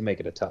trying to make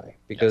it a tie.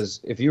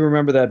 Because if you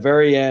remember that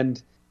very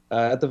end,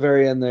 at the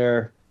very end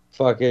there,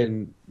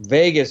 fucking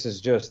Vegas is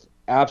just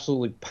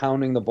absolutely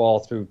pounding the ball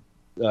through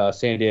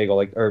San Diego,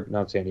 or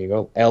not San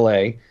Diego,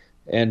 L.A.,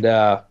 and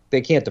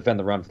they can't defend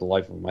the run for the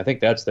life of them. I think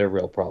that's their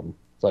real problem.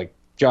 It's like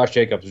Josh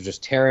Jacobs was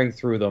just tearing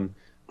through them.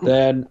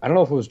 Then, I don't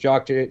know if it was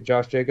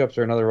Josh Jacobs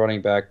or another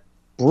running back,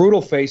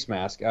 brutal face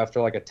mask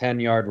after like a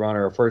 10-yard run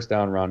or a first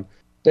down run.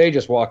 They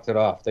just walked it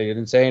off. They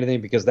didn't say anything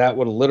because that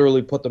would have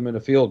literally put them in a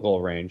field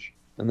goal range.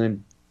 And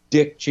then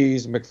Dick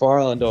Cheese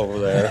McFarland over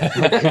there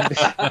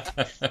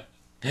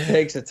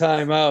takes a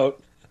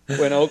timeout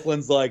when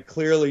Oakland's like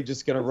clearly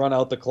just going to run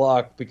out the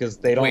clock because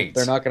they're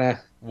not going to.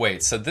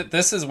 Wait, so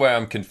this is where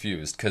I'm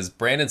confused because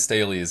Brandon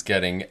Staley is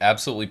getting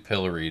absolutely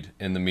pilloried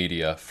in the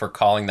media for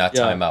calling that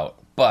timeout.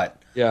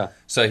 But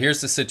so here's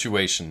the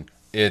situation.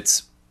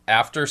 It's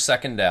after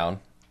second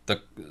down.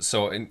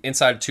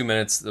 Inside 2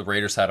 minutes, the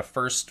Raiders had a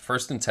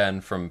first and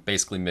 10 from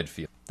basically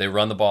midfield. They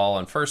run the ball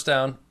on first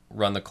down,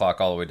 run the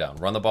clock all the way down.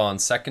 Run the ball on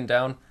second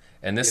down,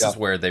 and this is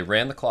where they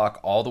ran the clock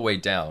all the way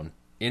down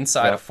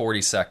inside of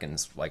 40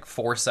 seconds, like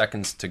 4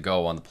 seconds to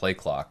go on the play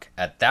clock.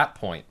 At that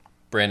point,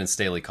 Brandon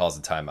Staley calls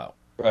a timeout.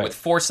 Right. With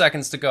 4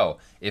 seconds to go.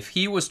 If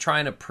he was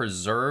trying to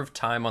preserve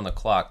time on the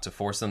clock to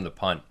force them to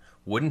punt,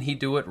 wouldn't he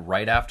do it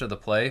right after the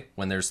play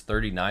when there's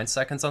 39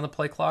 seconds on the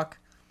play clock?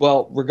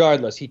 Well,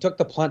 regardless, he took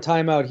the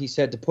timeout, he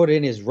said, to put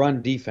in his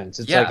run defense.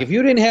 It's like, if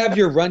you didn't have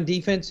your run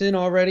defense in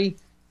already,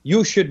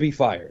 you should be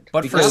fired.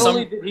 But not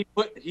only did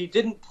he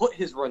didn't put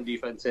his run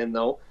defense in,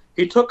 though.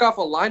 He took off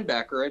a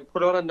linebacker and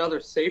put on another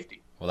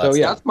safety. Well,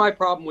 that's my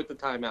problem with the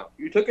timeout.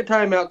 You took a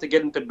timeout to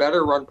get into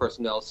better run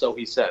personnel, so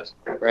he says,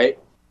 right?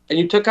 And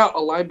you took out a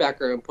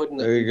linebacker and put in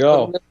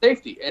the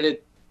safety. And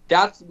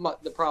that's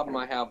the problem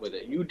I have with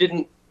it. You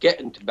didn't get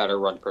into better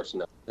run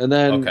personnel. And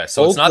then okay,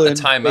 so Oakland,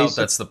 it's not the timeout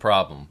that's the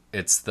problem.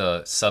 It's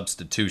the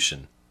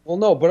substitution. Well,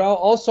 no, but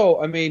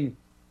also, I mean,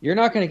 you're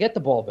not going to get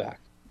the ball back.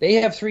 They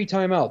have 3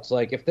 timeouts.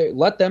 Like, if they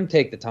let them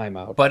take the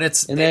timeout. But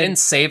they didn't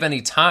save any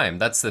time.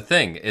 That's the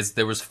thing. Is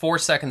there was 4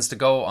 seconds to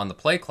go on the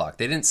play clock.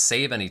 They didn't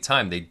save any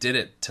time. They did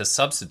it to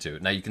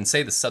substitute. Now, you can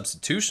say the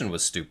substitution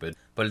was stupid,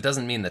 but it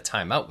doesn't mean the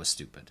timeout was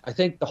stupid. I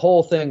think the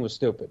whole thing was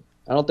stupid.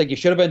 I don't think you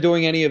should have been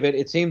doing any of it.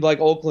 It seemed like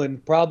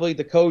Oakland, probably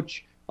the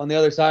coach on the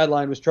other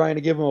sideline, was trying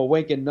to give him a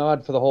wink and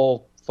nod for the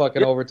whole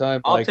fucking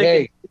overtime. Like,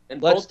 hey,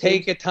 let's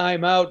take a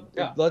timeout.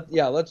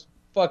 Let's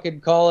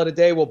fucking call it a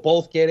day. We'll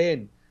both get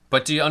in.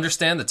 But do you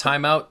understand the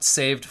timeout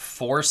saved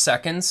 4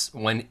 seconds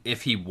when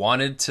if he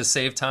wanted to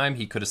save time,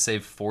 he could have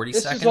saved 40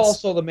 seconds? This is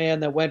also the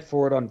man that went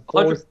for it on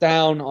 4th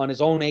down on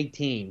his own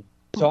 18.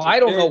 So I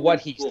don't know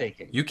what he's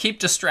thinking. You keep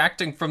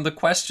distracting from the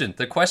question.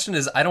 The question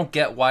is, I don't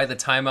get why the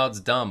timeout's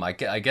dumb. I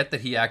get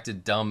that he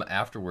acted dumb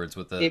afterwards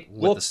with the. It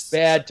looked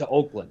bad to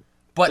Oakland.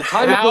 But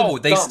how?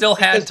 They still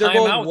had timeouts.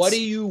 Going, what are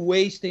you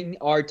wasting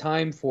our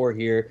time for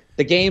here?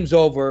 The game's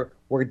over.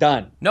 We're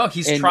done. No,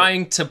 he's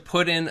trying to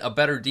put in a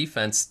better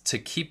defense to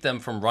keep them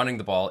from running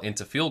the ball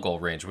into field goal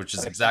range, which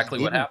is exactly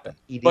what happened.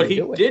 But he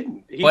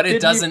didn't. But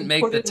it doesn't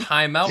make the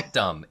timeout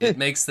dumb. It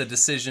makes the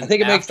decision. I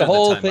think it makes the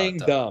whole thing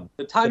dumb.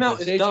 The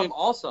timeout is dumb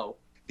also.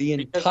 The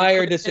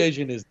entire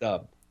decision is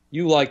dumb.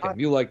 You like him.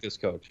 You like this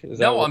coach.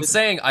 No, I'm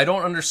saying I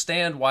don't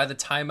understand why the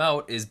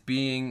timeout is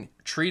being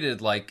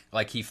treated like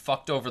he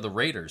fucked over the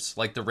Raiders.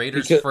 Like the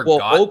Raiders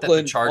forgot Oakland,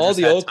 that the Chargers all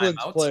the had Oakland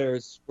timeouts.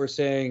 Players were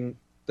saying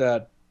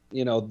that,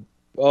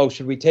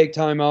 should we take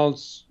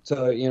timeouts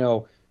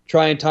to,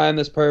 try and time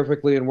this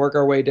perfectly and work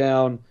our way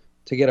down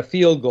to get a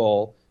field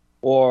goal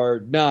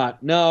or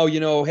not? No,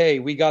 hey,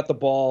 we got the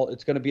ball.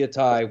 It's going to be a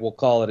tie. We'll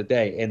call it a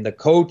day. And the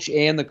coach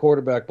and the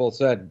quarterback both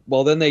said,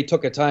 well, then they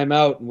took a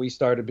timeout and we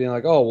started being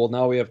like, oh, well,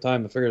 now we have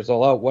time to figure this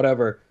all out.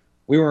 Whatever.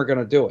 We weren't going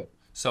to do it.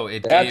 So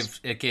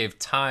it gave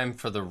time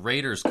for the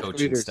Raiders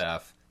coaching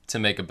staff to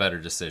make a better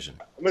decision.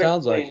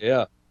 Sounds like,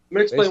 yeah. I'm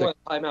going to explain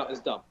why the timeout is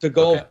dumb. To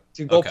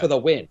go for the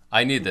win.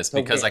 I need this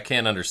because I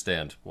can't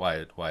understand why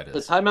it is.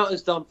 The timeout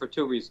is dumb for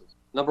 2 reasons.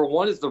 Number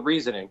one is the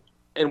reasoning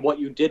and what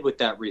you did with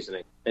that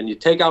reasoning. And you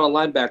take out a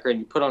linebacker and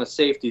you put on a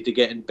safety to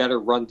get in better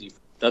run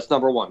defense. That's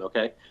number one,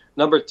 okay?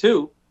 Number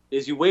 2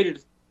 is you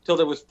waited till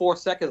there was 4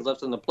 seconds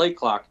left on the play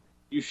clock.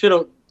 You should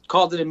have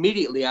called it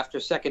immediately after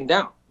second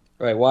down.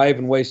 Right. Why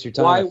even waste your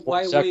time?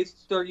 Why waste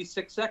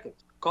 36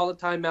 seconds? Call a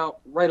timeout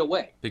right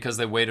away. Because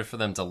they waited for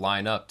them to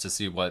line up to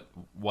see what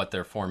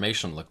their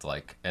formation looked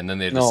like, and then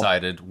they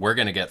decided we're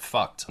going to get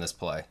fucked in this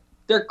play.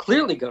 They're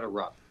clearly going to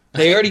run.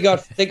 They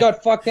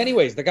got fucked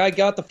anyways. The guy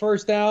got the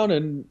first down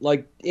and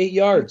like 8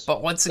 yards.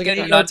 But once again,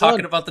 you're not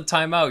talking about the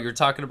timeout. You're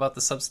talking about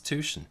the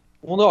substitution.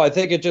 Well, no, I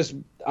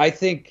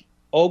think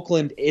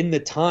Oakland in the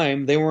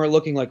time, they weren't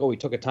looking like, oh, we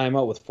took a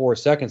timeout with 4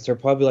 seconds. They're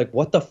probably like,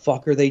 what the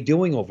fuck are they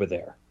doing over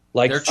there?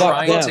 Like, they're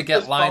trying to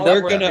get lined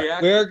up.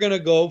 We're gonna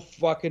go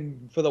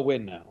fucking for the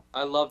win now.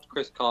 I loved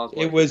Chris Collins.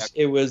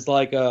 It was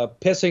like a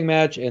pissing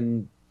match,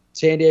 and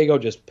San Diego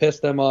just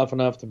pissed them off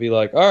enough to be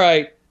like, all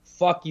right,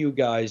 fuck you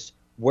guys.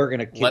 We're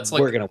gonna win. Let's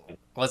look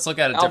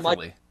at it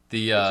differently.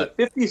 It's a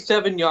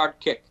 57-yard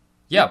kick.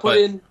 Yeah, you put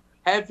in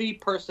heavy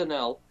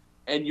personnel,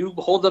 and you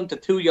hold them to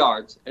 2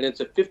 yards, and it's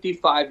a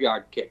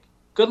 55-yard kick.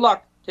 Good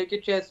luck. Take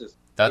your chances.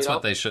 That's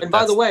what they should. And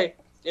by the way,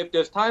 if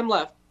there's time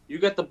left, you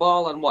get the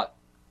ball on what?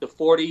 The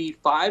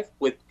 45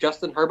 with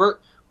Justin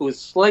Herbert, who is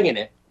slinging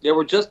it. They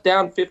were just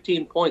down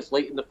 15 points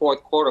late in the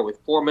fourth quarter with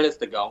 4 minutes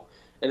to go,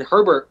 and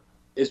Herbert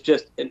is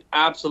just an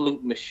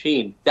absolute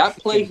machine. That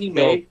play he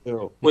made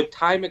with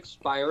time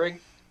expiring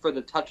for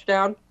the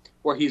touchdown,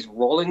 where he's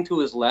rolling to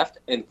his left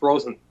and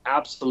throws an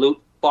absolute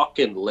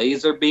fucking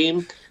laser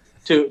beam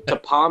to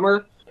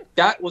Palmer,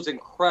 that was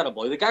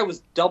incredible. The guy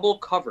was double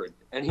covered,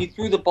 and he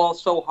threw the ball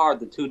so hard,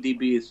 the two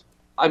DBs.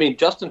 I mean,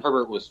 Justin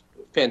Herbert was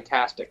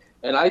fantastic.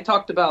 And I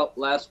talked about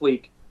last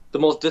week the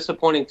most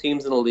disappointing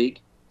teams in the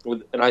league,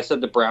 and I said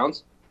the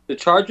Browns. The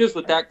Chargers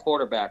with that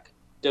quarterback,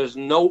 there's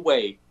no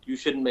way you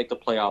shouldn't make the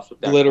playoffs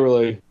with that.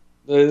 Literally.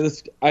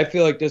 I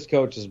feel like this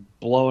coach is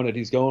blowing it.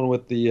 He's going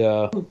with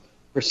the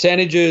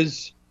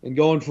percentages and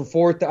going for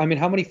fourth. I mean,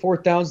 how many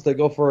fourth downs did they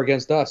go for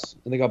against us?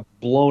 And they got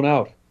blown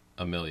out.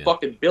 1 million.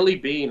 Fucking Billy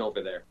Bean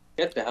over there.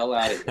 Get the hell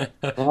out of here.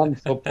 On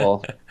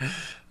football.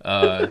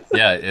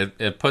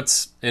 It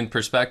puts in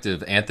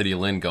perspective Anthony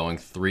Lynn going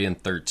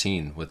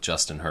 3-13 with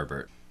Justin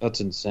Herbert.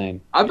 That's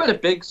insane. I've been a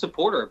big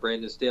supporter of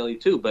Brandon Staley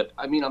too, but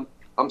I mean,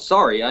 I'm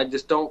sorry, I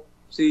just don't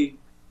see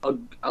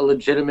a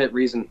legitimate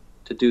reason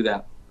to do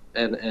that.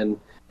 And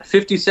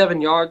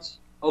 57 yards,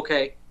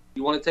 okay.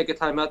 You want to take a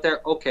time out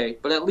there, okay,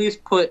 but at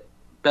least put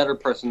better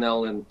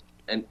personnel in.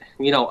 And,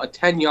 a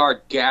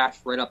 10-yard gash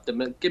right up the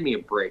middle. Give me a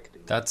break,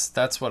 dude.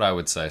 That's what I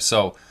would say.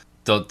 So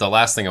the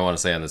last thing I want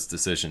to say on this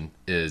decision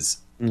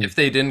is if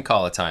they didn't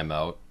call a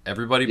timeout,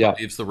 everybody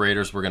believes the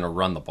Raiders were going to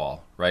run the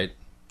ball, right?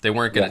 They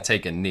weren't going to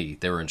take a knee.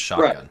 They were in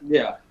shotgun. Right.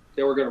 Yeah,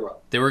 they were going to run.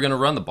 They were going to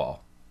run the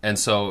ball. And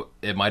so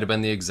it might have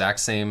been the exact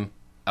same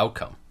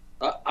outcome.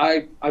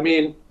 I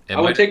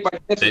would take my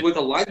chances with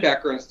a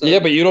linebacker instead. Yeah,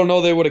 but you don't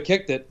know they would have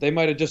kicked it. They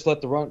might have just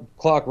let the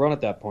clock run at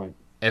that point.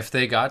 If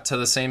they got to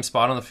the same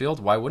spot on the field,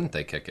 why wouldn't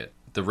they kick it?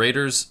 The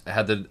Raiders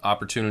had the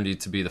opportunity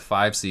to be the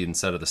 5 seed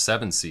instead of the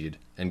 7 seed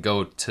and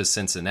go to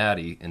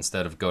Cincinnati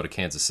instead of go to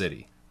Kansas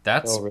City.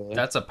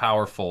 That's a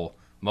powerful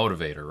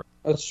motivator. Right?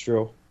 That's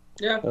true.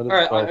 Yeah, all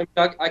right.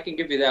 I can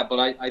give you that, but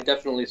I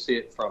definitely see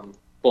it from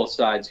both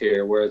sides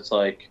here, where it's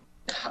like,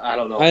 I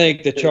don't know. I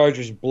think the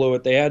Chargers blew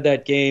it. They had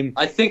that game.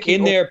 I think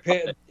in their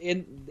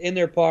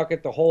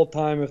pocket the whole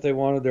time. If they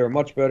wanted, they're a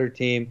much better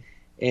team,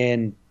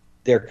 and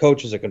their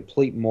coach is a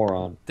complete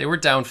moron. They were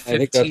down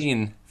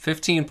 15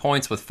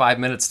 points with 5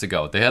 minutes to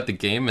go. They had the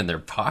game in their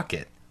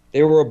pocket.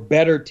 They were a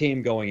better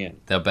team going in.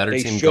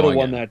 They should have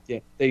won that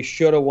game. They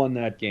should have won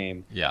that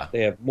game. Yeah.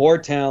 They have more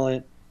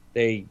talent.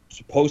 They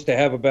supposed to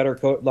have a better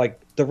coach.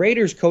 Like, the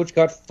Raiders coach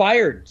got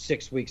fired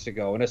 6 weeks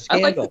ago in a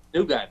scandal. I like the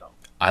new guy, though.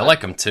 I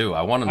like him, too.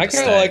 I want him to stay.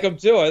 I kind of like him,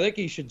 too. I think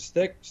he should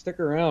stick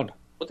around.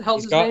 What the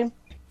hell's his name?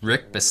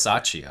 Rick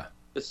Bisaccia.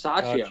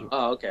 Bisaccia.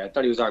 Oh, okay. I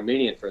thought he was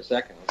Armenian for a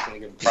second. I was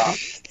going to give him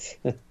props.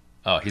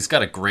 Oh, he's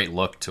got a great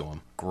look to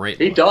him.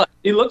 He does.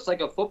 He looks like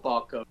a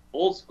football coach.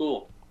 Old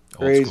school.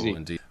 Crazy. Old school,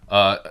 indeed.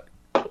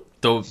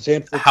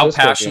 How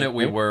passionate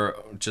we were,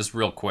 just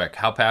real quick,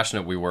 how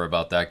passionate we were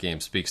about that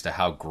game speaks to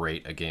how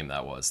great a game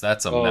that was.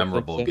 That's a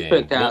memorable game.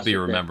 Fantastic. We'll be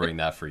remembering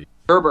that for you.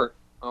 Herbert.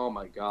 Oh,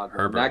 my God.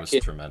 Herbert was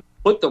tremendous.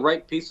 Put the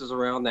right pieces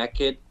around that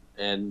kid,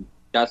 and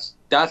that's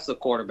the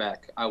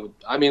quarterback.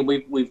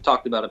 We've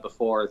talked about it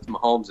before. It's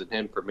Mahomes and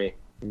him for me.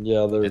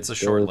 Yeah, it's a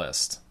short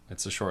list.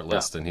 It's a short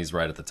list, and he's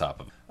right at the top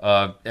of it.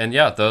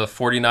 The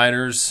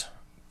 49ers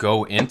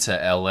go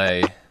into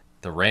L.A.,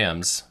 the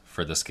Rams,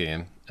 for this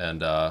game,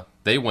 and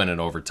they win in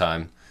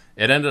overtime.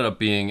 It ended up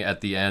being,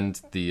 at the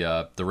end,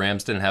 the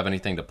Rams didn't have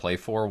anything to play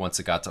for once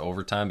it got to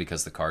overtime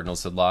because the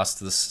Cardinals had lost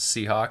to the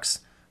Seahawks.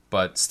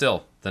 But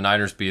still, the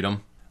Niners beat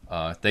them.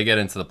 They get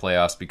into the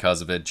playoffs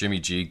because of it. Jimmy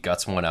G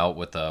guts one out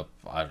with a,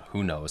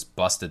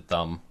 busted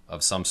thumb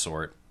of some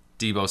sort.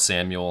 Deebo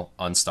Samuel,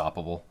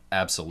 unstoppable.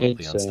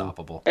 Absolutely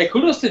unstoppable. Hey,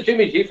 kudos to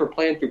Jimmy G for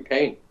playing through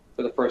pain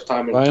for the first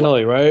time in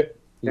finally, right?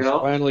 He's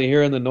finally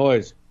hearing the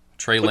noise.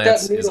 Trey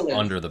Lance is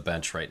under the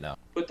bench right now.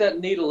 Put that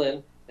needle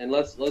in, and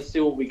let's see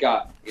what we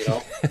got,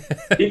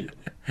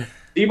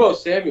 Deebo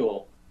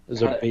Samuel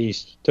is a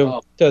beast.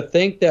 To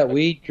think that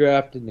we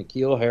drafted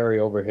N'Keal Harry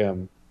over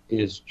him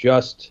is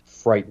just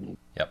frightening.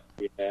 Yep.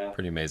 Yeah.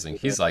 Pretty amazing.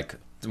 He's like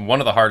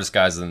one of the hardest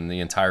guys in the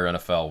entire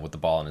NFL with the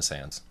ball in his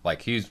hands.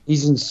 Like he's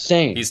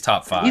insane. He's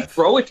top Did he 5.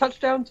 throw a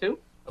touchdown too?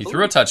 He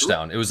threw a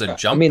touchdown. It was a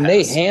jump I mean,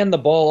 they pass. hand the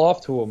ball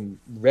off to him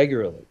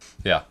regularly.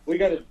 Yeah. We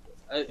got to,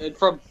 and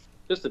from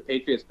just the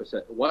Patriots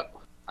perspective, what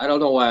I don't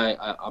know why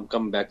I'm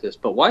coming back to this,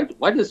 but why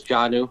does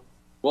Jonnu?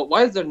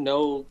 Why is there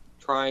no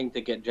trying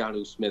to get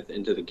Jonnu Smith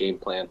into the game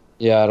plan?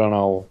 Yeah, I don't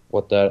know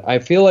what that. I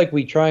feel like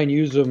we try and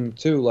use him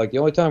too. Like the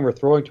only time we're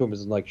throwing to him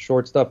is in like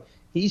short stuff.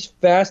 He's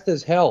fast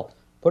as hell.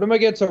 Put him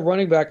against a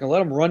running back and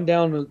let him run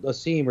down a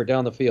seam or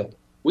down the field.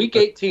 Week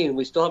 18,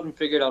 we still haven't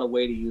figured out a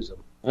way to use him.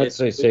 I'd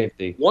say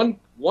safety.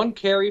 One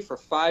carry for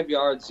 5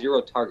 yards,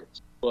 0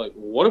 targets. Like,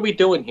 what are we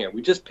doing here?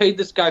 We just paid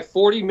this guy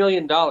 $40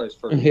 million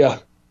for Yeah.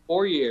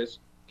 4 years.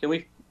 Can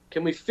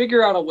we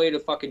figure out a way to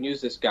fucking use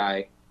this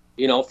guy?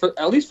 You know, for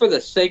at least for the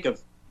sake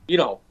of, you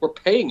know, we're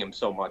paying him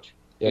so much.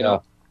 Yeah. You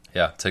know?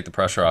 Yeah, take the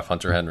pressure off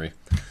Hunter Henry.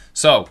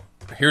 So,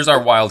 here's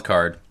our wild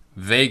card.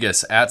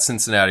 Vegas at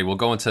Cincinnati. We'll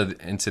go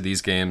into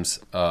these games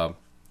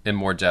in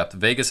more depth.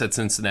 Vegas at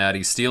Cincinnati,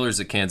 Steelers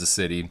at Kansas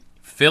City,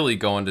 Philly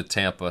going to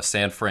Tampa,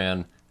 San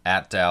Fran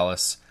at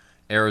Dallas,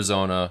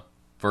 Arizona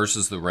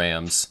versus the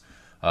Rams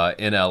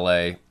in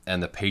LA,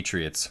 and the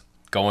Patriots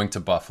going to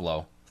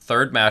Buffalo.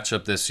 Third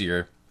matchup this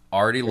year.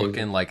 Already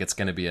looking like it's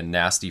going to be a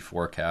nasty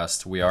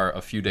forecast. We are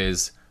a few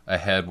days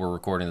ahead. We're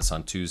recording this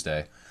on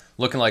Tuesday.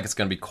 Looking like it's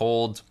going to be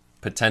cold,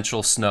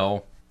 potential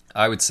snow.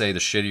 I would say the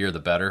shittier the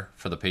better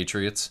for the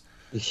Patriots.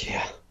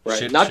 Yeah.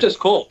 Right. Not just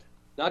cold.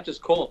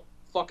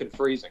 Fucking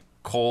freezing.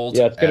 Cold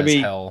Yeah, it's going to as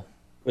be hell.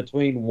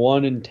 between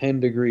 1 and 10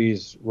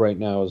 degrees right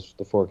now is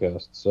the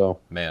forecast. So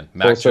Man,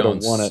 Mac closer to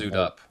Jones, 1 at suit night.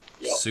 up.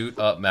 Suit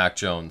up, Mac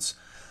Jones.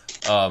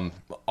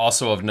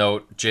 Also of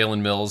note,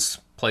 Jalen Mills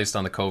placed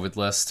on the COVID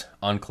list.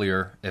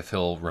 Unclear if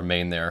he'll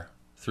remain there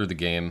through the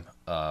game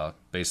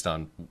based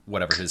on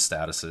whatever his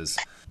status is.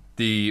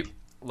 The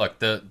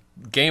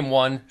game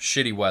 1,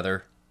 shitty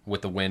weather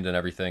with the wind and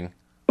everything.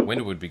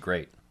 Wind would be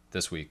great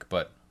this week,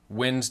 but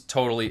wind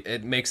totally,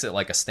 it makes it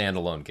like a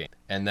standalone game.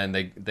 And then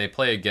they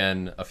play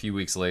again a few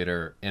weeks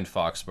later in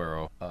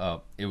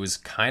Foxborough. It was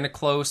kind of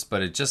close,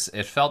 but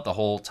it felt the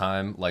whole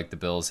time like the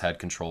Bills had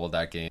control of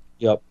that game.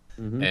 Yep.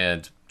 Mm-hmm.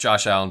 And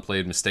Josh Allen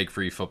played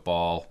mistake-free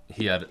football.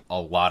 He had a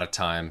lot of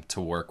time to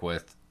work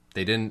with.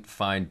 They didn't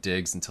find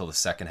Diggs until the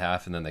second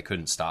half, and then they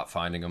couldn't stop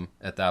finding him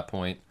at that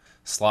point.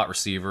 Slot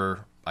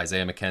receiver,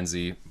 Isaiah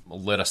McKenzie,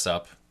 lit us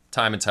up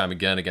time and time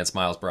again against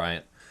Myles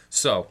Bryant.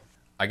 So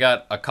I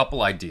got a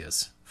couple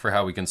ideas for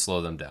how we can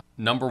slow them down.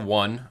 Number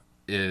 1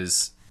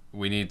 is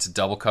we need to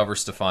double cover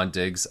Stephon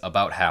Diggs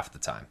about half the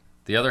time.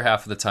 The other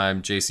half of the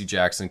time, J.C.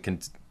 Jackson can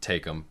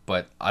take him,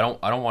 but I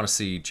don't want to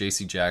see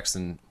J.C.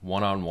 Jackson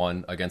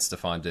one-on-one against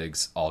Stephon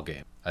Diggs all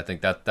game. I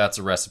think that's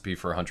a recipe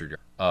for 100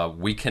 yards.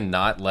 We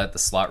cannot let the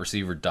slot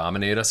receiver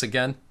dominate us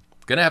again.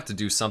 Gonna have to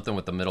do something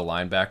with the middle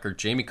linebacker.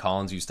 Jamie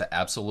Collins used to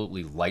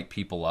absolutely light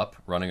people up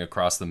running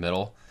across the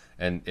middle,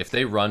 and if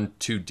they run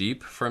too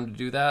deep for him to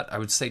do that, I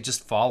would say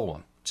just follow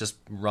him. Just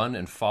run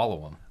and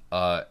follow him.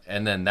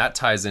 And then that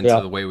ties into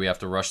the way we have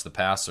to rush the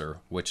passer,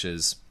 which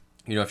is,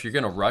 you know, if you're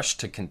going to rush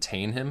to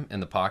contain him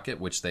in the pocket,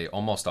 which they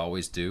almost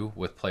always do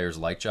with players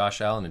like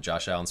Josh Allen and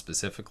Josh Allen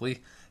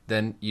specifically,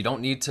 then you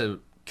don't need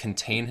to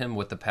contain him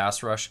with the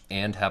pass rush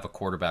and have a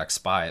quarterback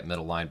spy at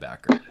middle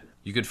linebacker.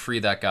 You could free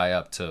that guy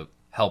up to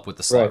help with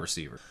the slot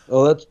receiver.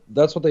 Well,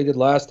 that's what they did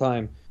last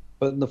time.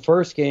 But in the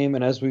first game,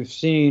 and as we've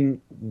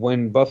seen,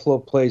 when Buffalo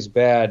plays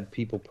bad,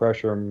 people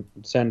pressure them,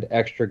 send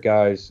extra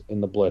guys in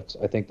the blitz.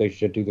 I think they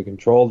should do the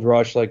controlled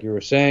rush, like you were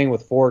saying,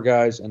 with 4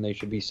 guys, and they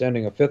should be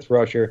sending a 5th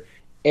rusher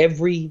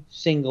every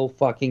single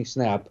fucking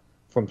snap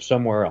from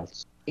somewhere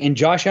else. And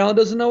Josh Allen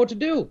doesn't know what to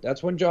do.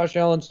 That's when Josh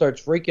Allen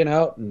starts freaking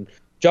out and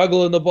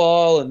juggling the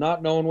ball and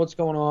not knowing what's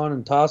going on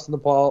and tossing the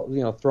ball,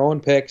 you know,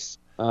 throwing picks.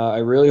 I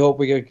really hope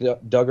we get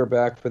Duggar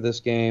back for this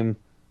game.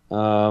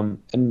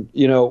 And,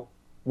 you know,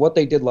 what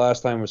they did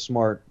last time was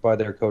smart by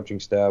their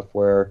coaching staff,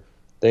 where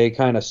they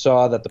kind of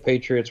saw that the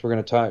Patriots were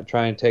going to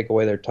try and take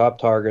away their top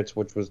targets,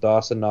 which was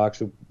Dawson Knox,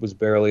 who was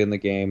barely in the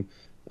game.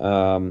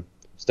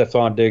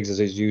 Stephon Diggs,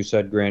 as you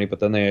said, Granny, but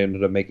then they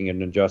ended up making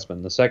an adjustment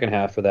in the second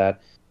half for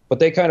that. But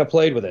they kind of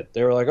played with it.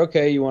 They were like,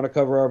 okay, you want to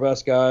cover our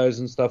best guys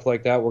and stuff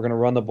like that. We're going to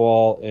run the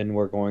ball, and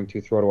we're going to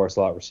throw to our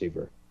slot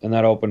receiver. And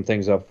that opened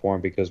things up for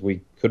them because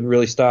we couldn't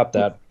really stop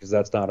that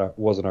because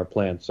wasn't our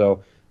plan.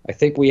 So I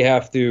think we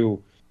have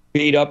to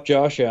beat up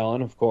Josh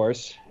Allen, of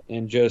course,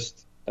 and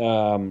just,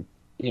 not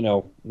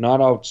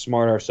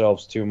outsmart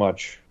ourselves too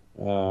much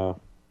on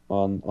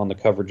the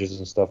coverages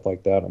and stuff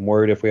like that. I'm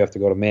worried if we have to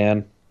go to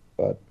man,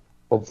 but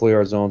hopefully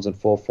our zone's in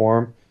full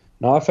form.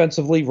 Now,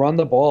 offensively, run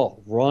the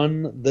ball.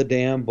 Run the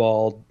damn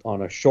ball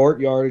on a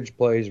short yardage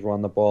plays.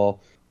 Run the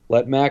ball.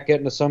 Let Mac get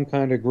into some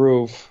kind of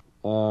groove.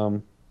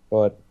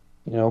 But,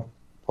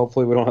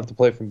 hopefully we don't have to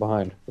play from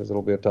behind because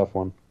it'll be a tough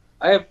one.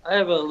 I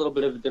have a little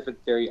bit of a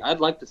different theory. I'd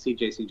like to see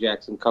J.C.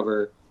 Jackson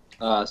cover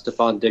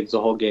Stephon Diggs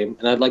the whole game,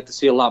 and I'd like to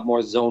see a lot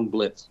more zone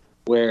blitz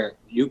where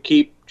you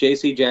keep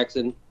J.C.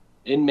 Jackson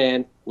in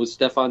man with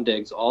Stephon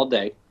Diggs all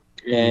day,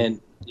 and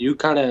you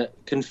kind of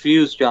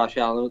confuse Josh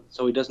Allen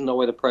so he doesn't know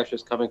where the pressure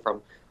is coming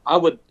from. I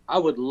would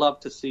love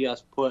to see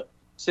us put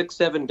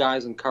 6-7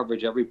 guys in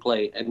coverage every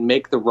play and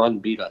make the run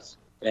beat us.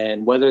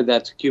 And whether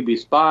that's QB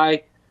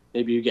spy,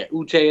 maybe you get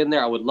Uche in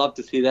there. I would love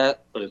to see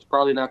that, but it's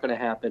probably not going to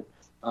happen.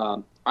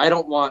 I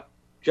don't want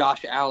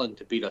Josh Allen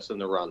to beat us in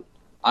the run.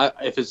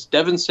 If it's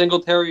Devin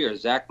Singletary or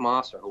Zach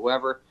Moss or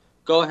whoever,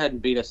 go ahead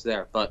and beat us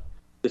there. But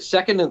the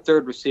second and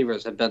third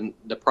receivers have been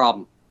the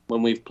problem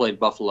when we've played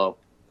Buffalo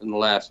in the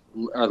last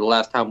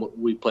time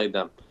we played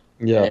them.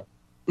 Yeah.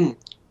 And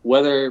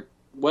whether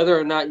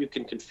or not you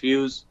can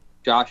confuse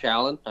Josh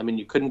Allen, I mean,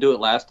 you couldn't do it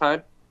last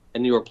time,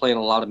 and you were playing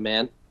a lot of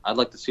man. I'd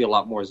like to see a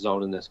lot more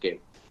zone in this game.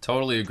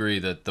 Totally agree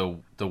that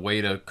the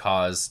way to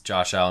cause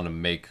Josh Allen to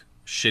make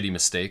shitty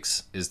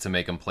mistakes is to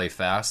make him play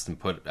fast and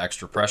put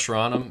extra pressure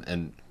on him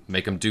and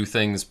make him do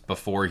things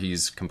before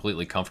he's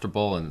completely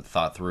comfortable and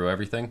thought through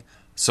everything.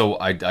 So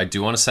I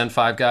do want to send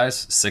 5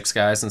 guys, 6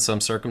 guys in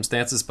some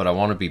circumstances, but I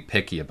want to be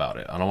picky about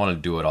it. I don't want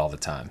to do it all the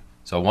time.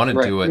 So I want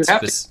to do it. You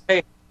have to pay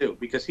him too,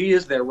 because he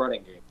is their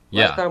running game.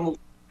 Yeah.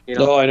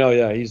 No, I know.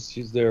 Yeah,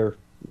 he's their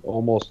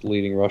almost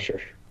leading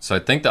rusher. So I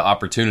think the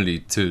opportunity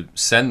to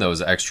send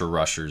those extra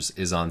rushers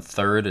is on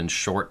third and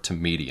short to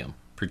medium,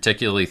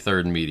 particularly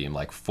third and medium,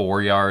 like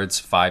 4 yards,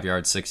 5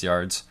 yards, 6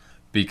 yards,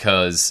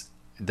 because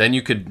then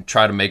you could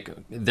try to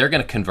they're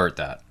going to convert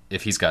that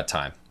if he's got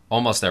time.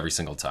 Almost every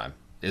single time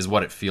is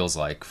what it feels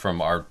like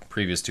from our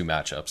previous 2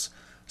 matchups.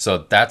 So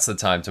that's the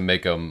time to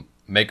make a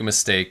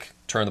mistake,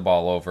 turn the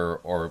ball over,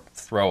 or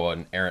throw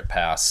an errant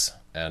pass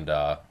and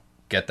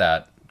get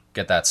that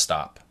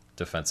stop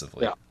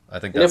defensively. Yeah. I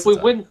think and that's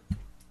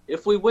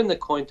if we win the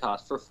coin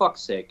toss, for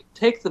fuck's sake,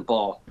 take the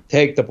ball.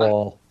 Take the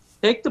ball.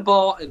 Take the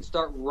ball and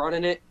start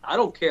running it. I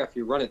don't care if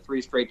you run it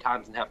 3 straight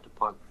times and have to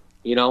punt.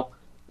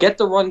 Get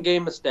the run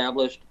game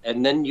established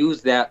and then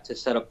use that to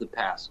set up the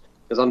pass.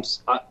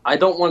 Because I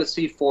don't want to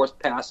see forced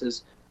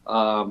passes.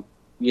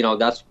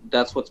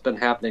 That's what's been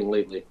happening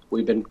lately.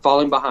 We've been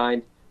falling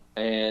behind,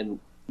 and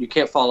you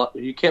can't fall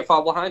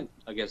behind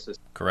against this.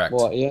 Correct.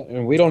 Well, yeah,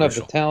 and we don't have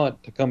the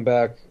talent to come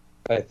back.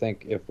 I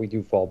think if we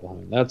do fall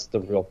behind, that's the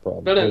real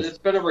problem. It's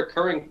been a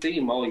recurring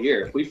theme all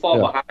year. If we fall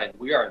behind,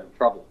 we are in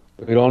trouble.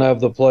 We don't have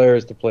the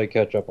players to play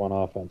catch up on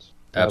offense.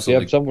 Absolutely. If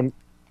you have someone,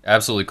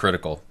 absolutely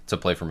critical to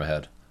play from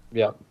ahead.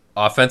 Yeah.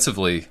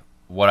 Offensively,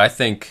 what I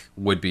think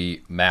would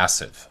be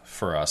massive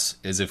for us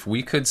is if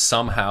we could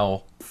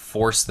somehow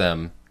force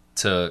them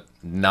to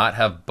not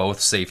have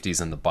both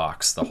safeties in the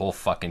box the whole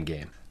fucking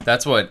game.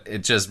 That's what it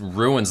just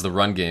ruins the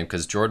run game,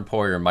 because Jordan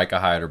Poyer and Micah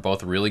Hyde are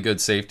both really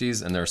good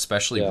safeties, and they're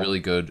especially really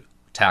good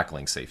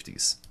tackling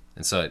safeties.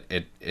 And so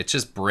it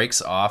just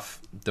breaks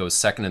off those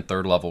second and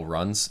third level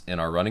runs in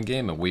our running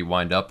game, and we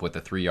wind up with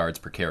a 3 yards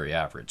per carry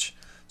average.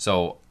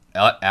 So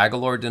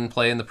Aguilar didn't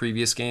play in the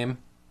previous game.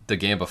 The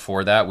game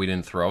before that, we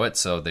didn't throw it,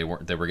 so they were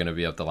going to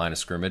be at the line of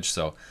scrimmage.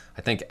 So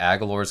I think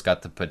Aguilar's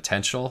got the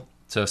potential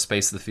to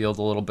space the field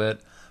a little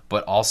bit,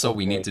 but also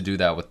we need to do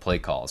that with play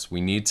calls. We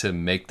need to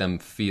make them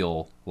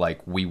feel like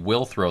we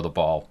will throw the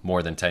ball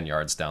more than 10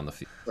 yards down the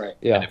field. Right.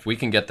 Yeah. And if we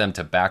can get them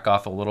to back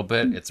off a little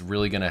bit, it's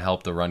really going to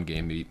help the run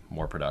game be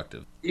more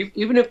productive.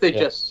 Even if they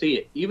just see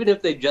it, even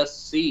if they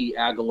just see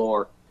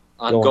Aguilar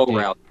on go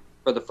route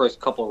for the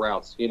first couple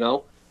routes,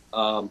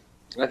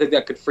 I think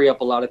that could free up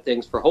a lot of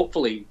things for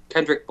hopefully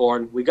Kendrick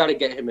Bourne. We got to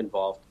get him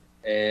involved,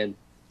 and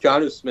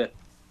Jonnu Smith.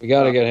 We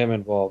got to get him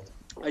involved.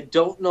 I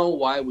don't know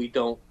why we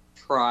don't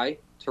try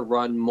to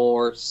run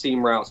more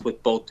seam routes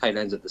with both tight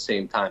ends at the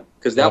same time,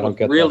 because that would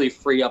really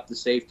free up the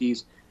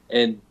safeties,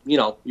 and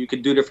you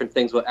could do different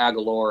things with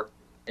Aguilar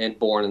and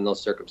Bourne in those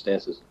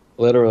circumstances.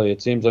 Literally,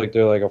 it seems like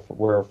they're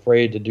we're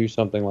afraid to do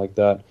something like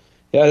that.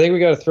 Yeah, I think we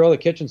got to throw the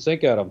kitchen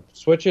sink at them.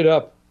 Switch it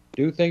up.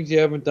 Do things you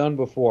haven't done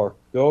before.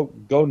 Go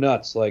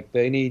nuts. Like,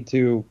 they need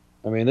to.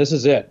 I mean, this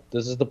is it.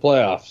 This is the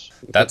playoffs.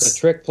 That's a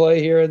trick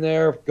play here and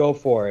there. Go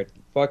for it.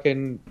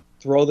 Fucking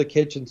throw the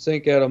kitchen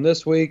sink at them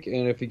this week,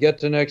 and if you get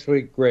to next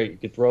week, great. You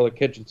can throw the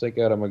kitchen sink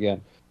at them again.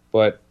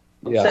 But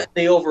I'm setting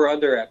the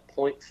over/under at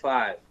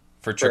 0.5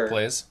 for trick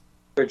plays.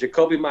 For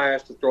Jacoby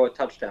Myers to throw a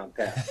touchdown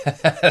pass.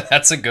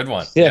 That's a good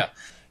one. Yeah,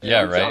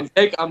 right.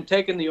 I'm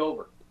taking the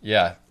over.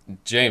 Yeah,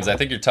 James, I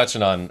think you're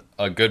touching on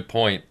a good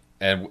point,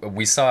 and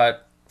we saw it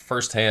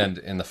firsthand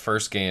in the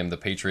first game the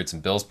Patriots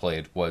and Bills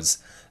played. Was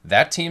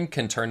that team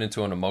can turn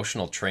into an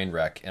emotional train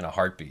wreck in a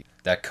heartbeat.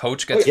 That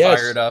coach gets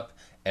fired up.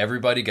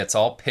 Everybody gets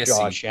all pissy.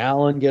 Josh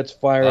Allen gets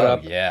fired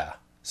up. Yeah.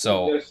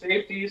 So their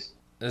safeties.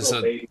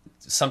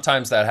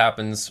 Sometimes that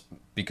happens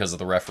because of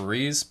the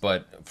referees,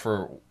 but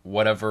for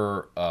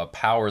whatever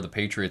power the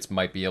Patriots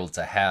might be able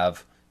to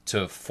have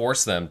to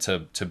force them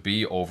to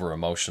be over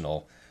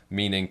emotional,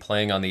 meaning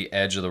playing on the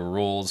edge of the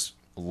rules,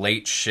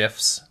 late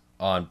shifts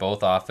on both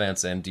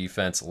offense and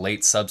defense,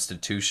 late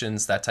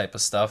substitutions, that type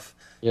of stuff.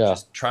 Yeah.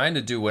 Just trying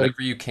to do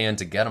whatever you can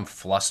to get them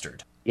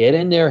flustered. Get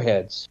in their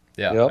heads.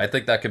 Yeah, yep. I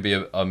think that could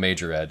be a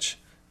major edge.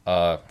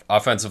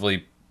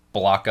 Offensively,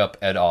 block up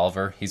Ed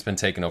Oliver. He's been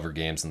taking over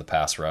games in the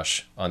pass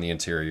rush on the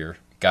interior.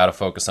 got to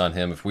focus on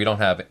him. If we don't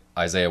have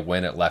Isaiah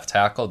Wynn at left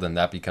tackle, then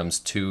that becomes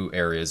two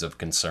areas of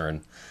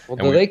concern. Well,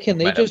 can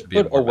they might have just to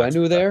be put more match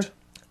Owenu there? effect.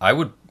 I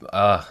would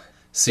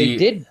see.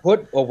 They did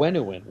put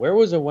Owenu in. Where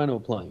was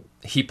Owenu playing?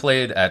 He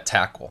played at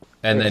tackle,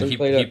 and Right, then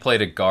so he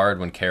played at guard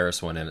when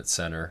Karras went in at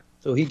center.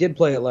 So he did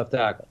play at left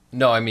tackle.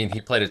 No, I mean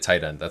he played at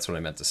tight end. That's what I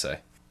meant to say.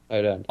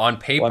 Tight end. On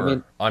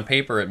paper,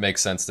 Well, it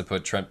makes sense to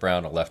put Trent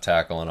Brown at left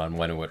tackle and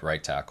Onwenu at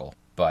right tackle.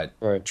 But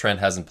Right. Trent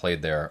hasn't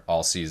played there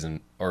all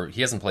season, or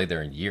he hasn't played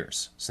there in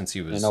years since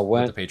he was And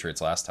with the Patriots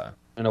last time.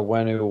 And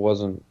Owenu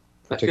wasn't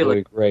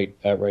particularly great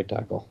at right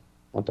tackle.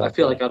 I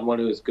feel like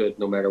Onwenu is good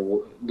no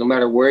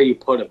matter where you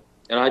put him,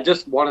 and I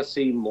just want to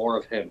see more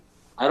of him.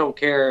 I don't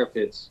care if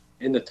it's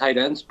in the tight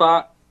end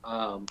spot.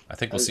 I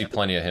think we'll see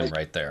plenty of him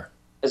right there.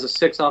 As a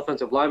 6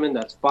 offensive lineman,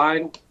 that's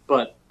fine.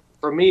 But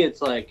for me,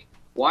 it's like,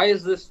 why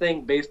is this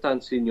thing based on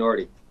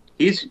seniority?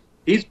 He's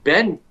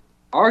been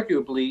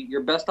arguably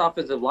your best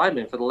offensive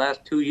lineman for the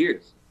last 2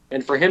 years.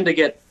 And for him to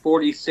get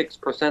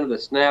 46% of the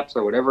snaps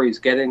or whatever he's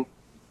getting,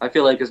 I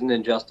feel like is an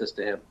injustice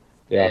to him.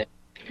 Yeah.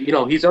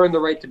 And, he's earned the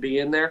right to be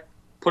in there.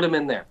 Put him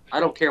in there.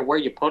 I don't care where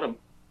you put him.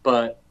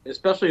 But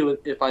especially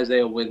if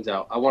Isaiah wins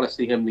out, I want to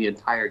see him the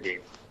entire game.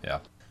 Yeah.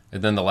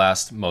 And then the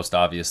last most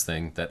obvious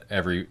thing that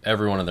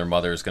everyone and their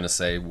mother is going to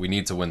say, we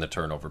need to win the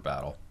turnover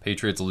battle.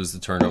 Patriots lose the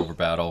turnover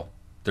battle.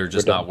 They're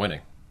just not winning.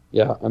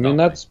 Yeah, I mean,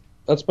 that's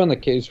been the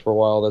case for a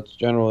while. That's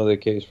generally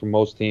the case for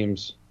most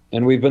teams.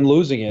 And we've been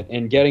losing it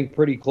and getting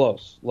pretty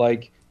close.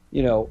 Like,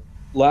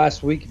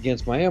 last week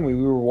against Miami,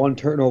 we were 1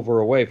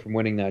 turnover away from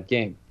winning that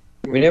game.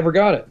 We never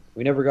got it.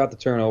 We never got the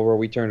turnover.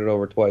 We turned it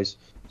over twice.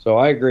 So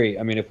I agree.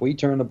 I mean, if we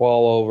turn the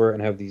ball over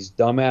and have these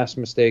dumbass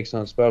mistakes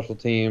on special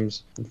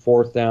teams and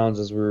 4th downs,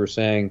 as we were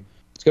saying,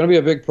 it's going to be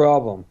a big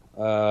problem.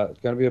 It's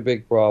going to be a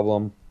big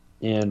problem,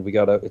 and we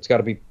got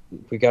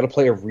to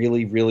play a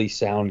really, really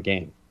sound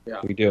game.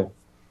 Yeah, we do.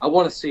 I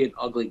want to see an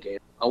ugly game.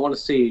 I want to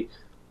see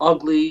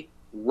ugly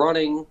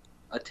running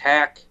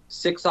attack,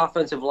 6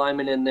 offensive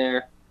linemen in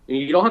there. And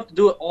you don't have to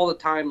do it all the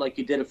time like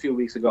you did a few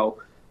weeks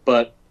ago,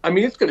 but I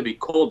mean, it's going to be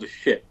cold as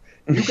shit.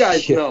 You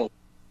guys know.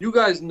 You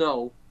guys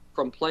know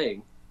from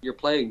playing your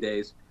playing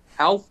days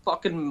how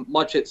fucking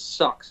much it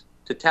sucks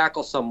to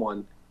tackle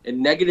someone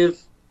in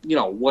negative,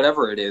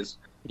 whatever it is.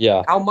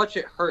 Yeah. How much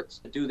it hurts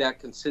to do that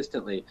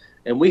consistently.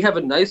 And we have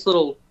a nice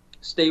little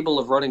stable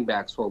of running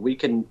backs where we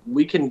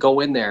can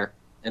go in there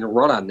and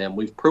run on them.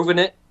 We've proven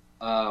it.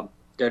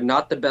 They're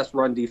not the best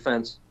run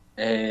defense.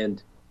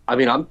 And, I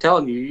mean, I'm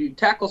telling you, you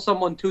tackle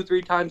someone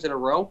 2-3 times in a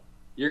row,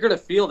 you're going to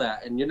feel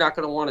that, and you're not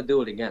going to want to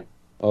do it again.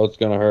 Oh, it's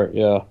going to hurt,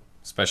 yeah.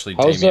 Especially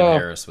Damian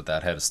Harris with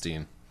that head of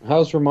steam.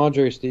 How's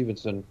Ramondre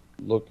Stevenson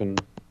looking?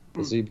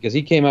 Because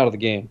he came out of the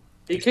game.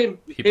 He came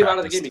out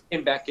of the game. He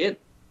came back in.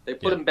 They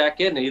put him back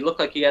in, and he looked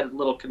like he had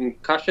little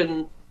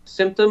concussion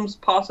symptoms,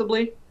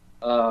 possibly.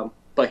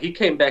 But he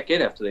came back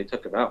in after they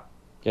took him out.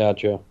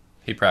 Gotcha.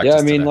 He practiced.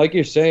 Yeah, I mean, today. like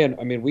you're saying,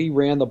 I mean, we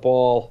ran the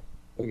ball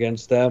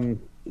against them.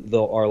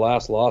 Our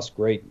last loss,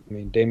 great. I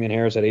mean, Damian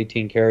Harris had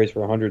 18 carries for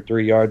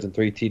 103 yards and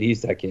 3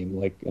 TDs that game,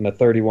 like in a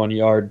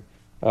 31-yard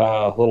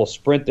little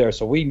sprint there.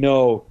 So we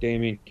know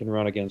Damian can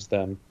run against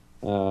them.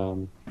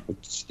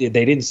 They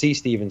didn't see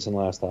Stevenson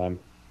last time,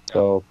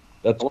 so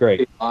that's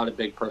great. A lot of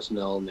big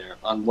personnel in there.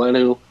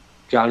 Onwenu,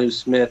 Jonnu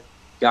Smith,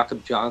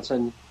 Jakob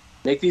Johnson.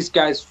 Make these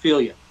guys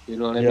feel you. You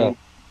know what I mean?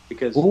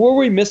 Because what were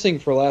we missing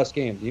for last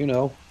game? Do you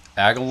know?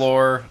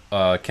 Aguilar,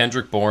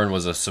 Kendrick Bourne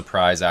was a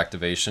surprise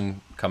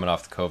activation coming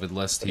off the COVID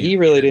list. He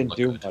really didn't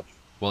do much.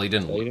 Well, he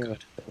didn't look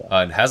good.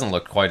 It hasn't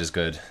looked quite as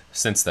good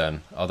since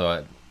then,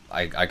 although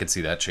I could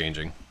see that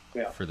changing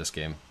for this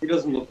game. He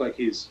doesn't look like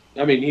he's.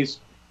 I mean,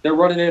 they're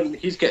running him.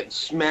 He's getting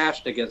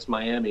smashed against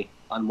Miami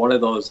on one of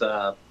those.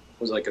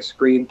 Was like a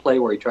screen play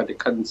where he tried to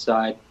cut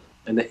inside,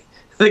 and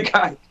the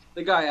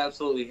guy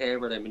absolutely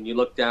hammered him. And you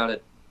look down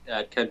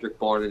at Kendrick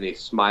Bourne, and he's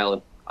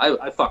smiling.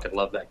 I fucking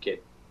love that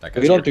kid.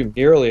 We don't do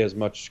nearly as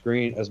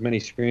many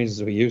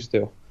screens as we used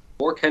to.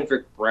 More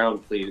Kendrick Bourne,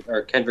 please,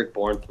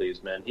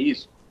 man.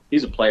 He's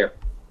a player.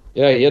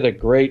 Yeah, he had a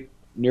great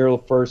near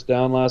first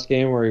down last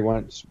game where he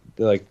went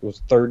it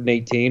was 3rd and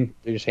 18.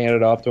 They just handed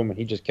it off to him and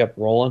he just kept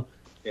rolling.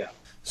 Yeah.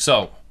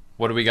 So,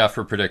 what do we got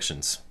for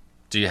predictions?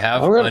 Do you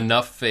have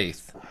enough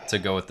faith to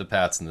go with the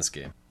Pats in this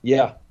game?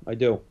 Yeah, I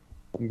do.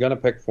 I'm gonna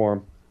pick for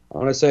him.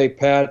 I'm gonna say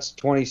Pats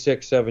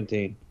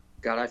 26-17.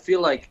 God, I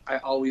feel like I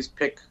always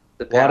pick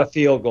the Pats. A lot of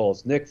field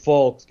goals. Nick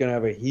Folk's going to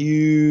have a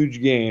huge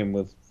game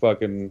with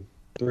fucking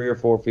 3 or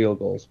 4 field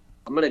goals.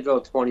 I'm going to go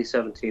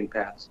 2017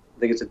 Pats. I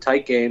think it's a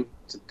tight game.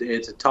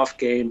 It's a tough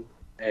game,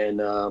 and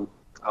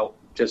I'll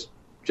just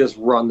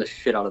run the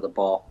shit out of the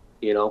ball.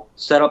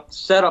 Set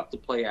up the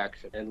play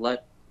action, and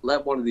let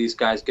one of these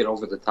guys get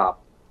over the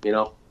top.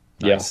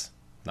 Nice.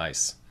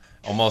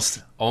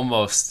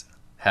 Almost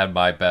had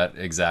my bet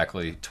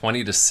exactly.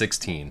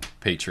 20-16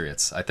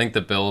 Patriots. I think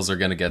the Bills are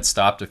going to get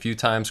stopped a few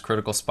times,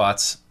 critical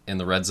spots in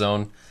the red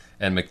zone,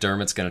 and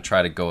McDermott's going to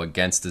try to go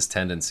against his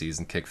tendencies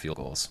and kick field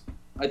goals.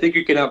 I think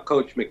you can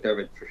outcoach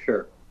McDermott for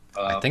sure.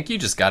 I think you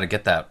just got to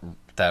get that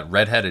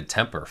redheaded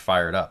temper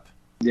fired up.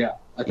 Yeah,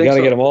 I You think got to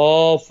so. get them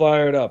all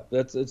fired up.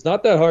 It's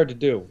not that hard to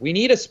do. We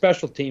need a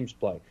special teams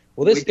play.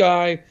 Will this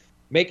guy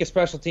make a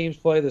special teams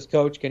play? This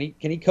coach, can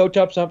he coach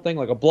up something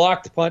like a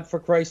blocked punt, for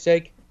Christ's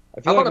sake?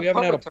 I feel How like about we a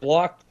haven't punt had a return?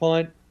 blocked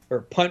punt or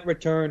a punt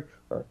return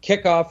or a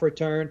kickoff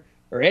return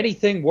or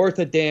anything worth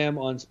a damn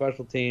on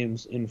special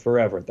teams in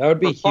forever. That would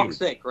be For fuck's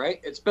huge. sake,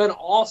 right? It's been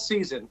all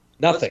season.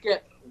 Nothing.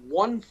 Let's get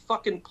one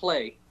fucking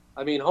play.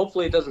 I mean,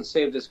 hopefully it doesn't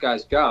save this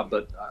guy's job,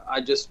 but I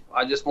just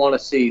want to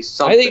see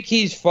something. I think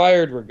he's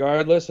fired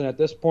regardless, and at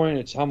this point,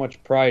 it's how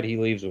much pride he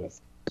leaves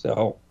with.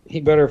 So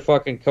he better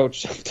fucking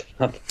coach something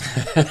up.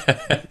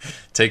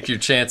 Take your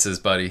chances,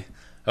 buddy.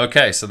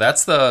 Okay, so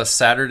that's the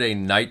Saturday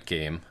night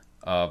game.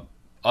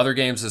 Other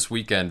games this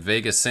weekend: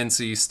 Vegas,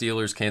 Cincy,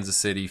 Steelers, Kansas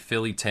City,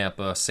 Philly,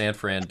 Tampa, San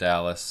Fran,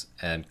 Dallas,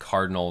 and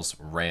Cardinals,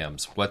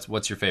 Rams.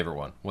 What's your favorite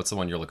one? What's the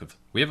one you're looking for?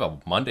 We have a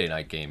Monday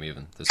night game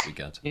even this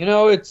weekend. You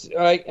know,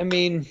 I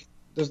mean,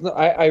 there's no.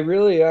 I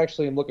really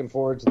actually am looking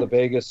forward to the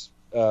Vegas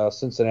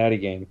Cincinnati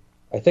game.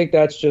 I think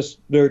that's just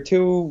there are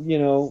two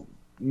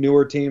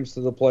newer teams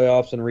to the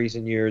playoffs in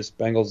recent years.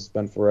 Bengals has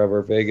been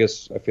forever.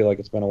 Vegas, I feel like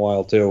it's been a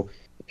while too,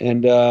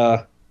 and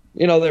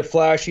they're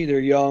flashy, they're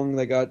young,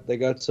 they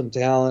got some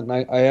talent,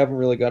 and I haven't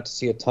really got to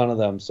see a ton of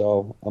them,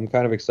 so I'm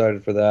kind of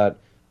excited for that.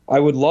 I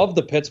would love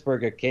the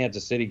Pittsburgh at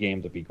Kansas City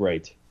game to be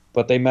great,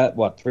 but they met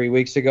 3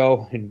 weeks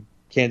ago, and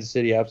Kansas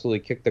City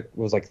absolutely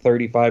was like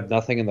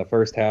 35-0 in the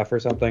first half or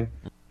something.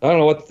 I don't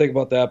know what to think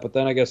about that, but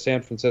then I guess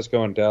San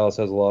Francisco and Dallas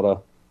has a lot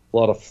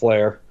of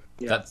flair.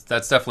 Yeah.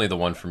 That's definitely the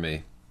one for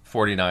me.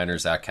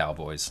 49ers at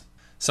Cowboys.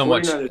 So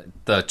much 49ers.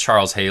 the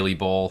Charles Haley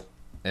Bowl.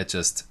 It's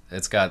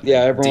got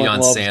everyone Deion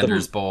loves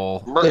Sanders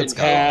Bowl. Merton It's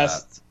got all that.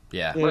 Cast.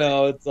 Yeah.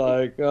 It's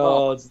like,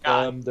 it's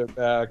God. them, they're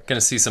back.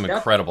 Gonna see some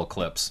incredible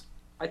clips.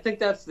 I think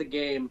that's the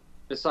game,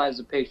 besides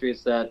the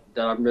Patriots, that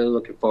I'm really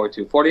looking forward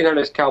to.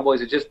 49ers,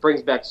 Cowboys, it just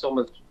brings back so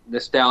much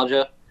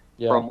nostalgia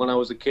from when I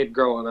was a kid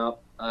growing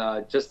up.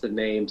 Just the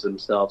names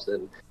themselves.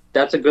 And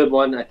that's a good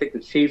one. I think the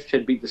Chiefs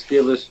should beat the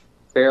Steelers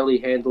fairly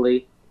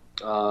handily.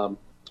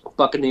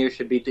 Buccaneers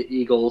should beat the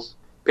Eagles.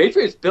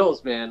 Patriots,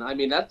 Bills, man. I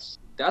mean, that's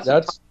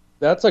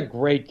a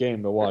great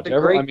game to watch. a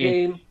great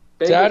game.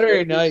 Bengals, Saturday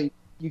Raiders. night,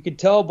 you could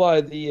tell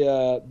by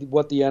the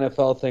what the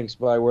NFL thinks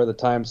by where the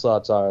time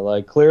slots are.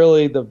 Like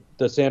clearly,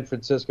 the San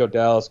Francisco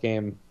Dallas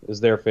game is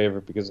their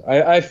favorite because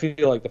I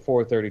feel like the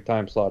 4:30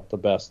 time slot the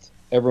best.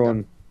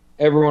 Everyone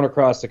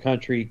across the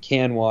country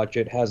can watch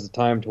it, has the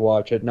time to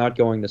watch it, not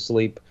going to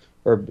sleep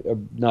or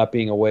not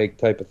being awake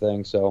type of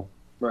thing. So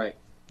Right.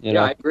 you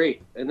know, I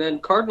agree. And then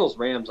Cardinals,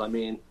 Rams. I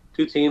mean,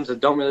 two teams that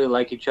don't really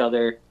like each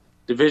other,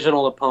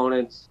 divisional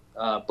opponents,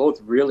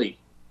 both really,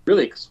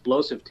 really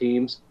explosive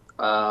teams.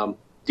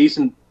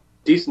 Decent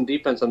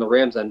defense on the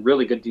Rams end,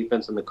 really good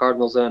defense on the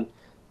Cardinals end.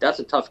 That's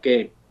a tough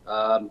game.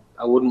 I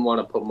wouldn't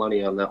want to put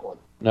money on that one.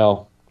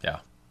 no,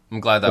 I'm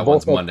glad that they're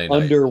one's both Monday night.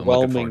 I'm looking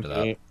forward underwhelming to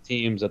that.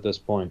 teams at this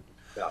point.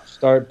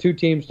 Yeah. Two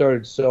teams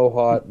started so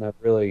hot, and I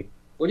really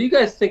What do you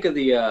guys think of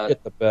the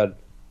hit the bed.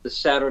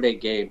 Saturday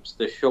games,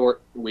 the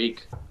short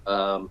week?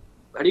 How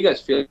do you guys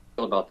feel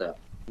about that?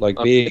 Like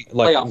being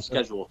like Playoff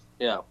schedule.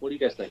 Yeah. What do you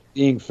guys think?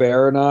 being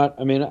fair or not.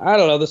 I mean, I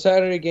don't know. The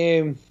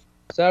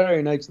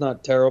Saturday night's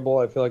not terrible.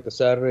 I feel like the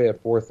Saturday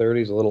at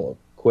 4:30 is a little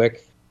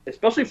quick.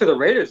 Especially for the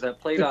Raiders that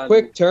played It's a on.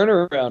 quick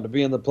turnaround to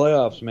be in the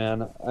playoffs,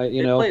 man.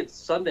 They played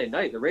Sunday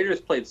night. The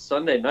Raiders played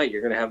Sunday night.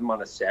 You're going to have them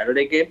on a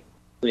Saturday game?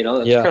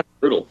 That's Yeah. kind of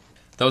brutal.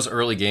 Those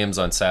early games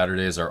on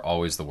Saturdays are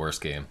always the worst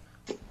game.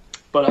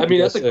 But, I mean,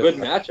 that's a That's good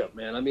it. matchup,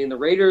 man. I mean, the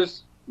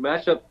Raiders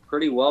match up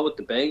pretty well with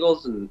the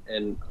Bengals,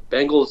 and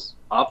Bengals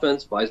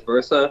offense, vice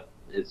versa.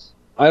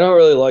 I don't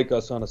really like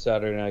us on a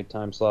Saturday night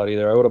time slot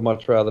either. I would have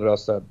much rather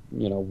us at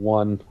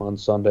 1 on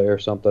Sunday or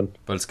something.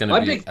 But it's going My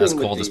to be big thing as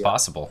with cold the, as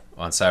possible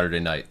on Saturday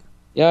night.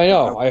 Yeah, I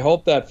know. I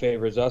hope that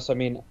favors us. I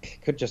mean,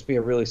 it could just be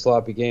a really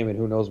sloppy game, and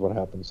who knows what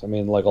happens. I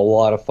mean, like a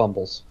lot of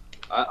fumbles.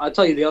 I'll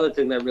tell you the other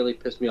thing that really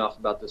pissed me off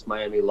about this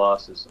Miami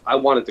loss is I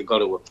wanted to go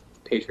to a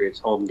Patriots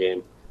home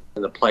game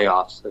in the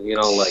playoffs.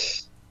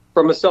 And,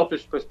 from a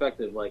selfish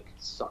perspective, it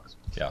sucks.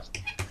 Yeah.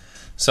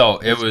 So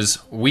it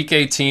was week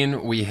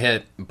 18. We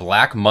hit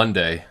Black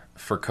Monday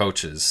for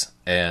coaches,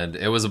 and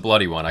it was a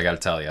bloody one, I got to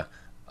tell you.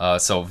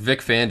 So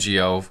Vic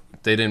Fangio,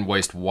 they didn't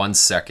waste 1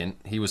 second.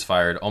 He was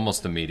fired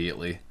almost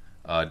immediately.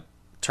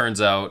 Turns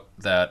out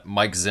that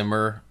Mike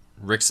Zimmer,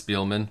 Rick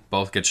Spielman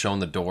both get shown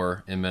the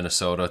door in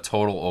Minnesota.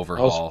 Total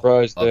overhaul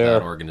surprised of there.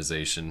 that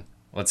organization.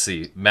 Let's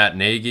see. Matt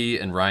Nagy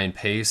and Ryan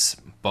Pace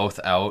both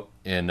out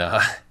in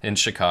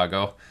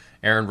Chicago.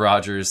 Aaron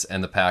Rodgers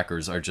and the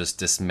Packers are just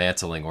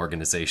dismantling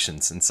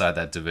organizations inside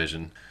that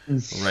division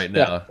right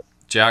now. Yeah.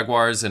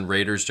 Jaguars and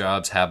Raiders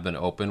jobs have been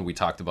open. We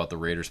talked about the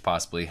Raiders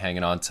possibly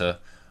hanging on to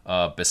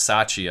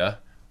Bisaccia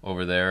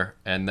over there.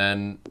 And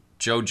then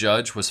Joe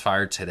Judge was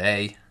fired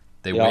today.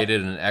 They Yeah.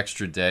 waited an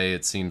extra day.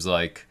 It seems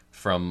like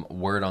from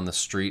word on the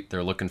street,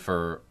 they're looking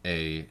for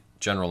a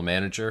general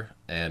manager,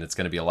 and it's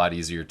going to be a lot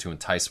easier to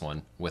entice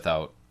one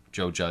without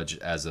Joe Judge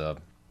as a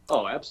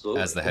Oh,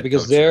 absolutely. as the head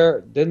Because coach.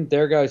 there. didn't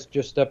their guys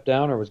just step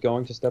down or was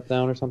going to step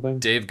down or something?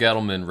 Dave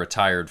Gettleman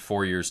retired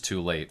 4 years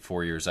too late,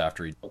 4 years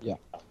after he.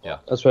 Yeah,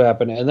 that's what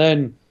happened. And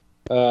then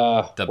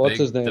what's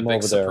his name the over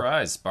big there?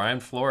 surprise, Brian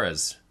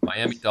Flores,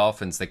 Miami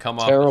Dolphins. They come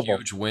off Terrible. a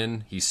huge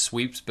win. He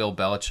sweeps Bill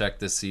Belichick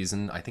this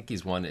season. I think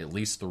he's won at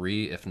least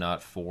 3, if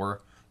not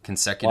 4,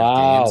 consecutive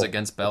games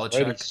against That's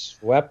Belichick. right. He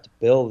swept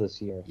Bill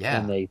this year. Yeah.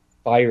 And they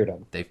fired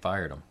him. They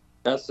fired him.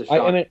 That's the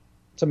shock. I mean,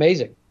 it's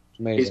amazing. It's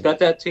amazing. He's got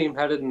that team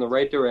headed in the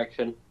right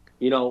direction.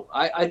 You know,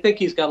 I think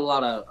he's got a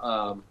lot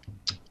of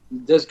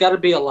there's got to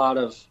be a lot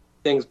of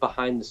things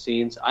behind the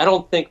scenes. I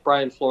don't think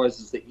Brian Flores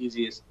is the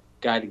easiest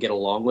guy to get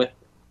along with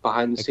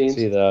behind the scenes. I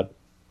can see that.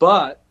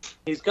 But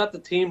he's got the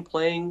team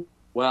playing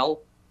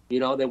well. You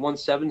know, they won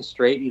 7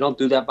 straight. You don't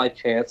do that by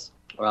chance.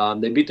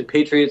 They beat the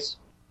Patriots,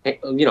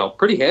 you know,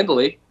 pretty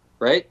handily,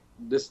 right?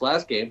 This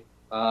last game.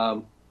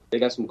 They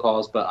got some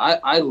calls. But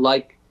I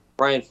like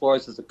Brian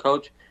Flores as a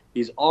coach.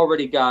 He's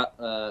already got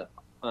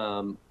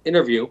an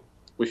interview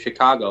with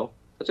Chicago.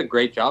 That's a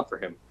great job for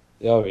him.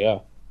 Oh, yeah.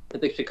 I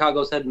think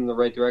Chicago's heading in the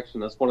right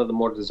direction. That's one of the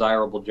more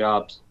desirable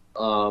jobs.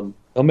 He'll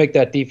make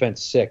that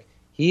defense sick.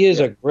 He is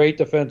a great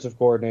defensive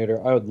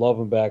coordinator. I would love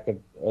him back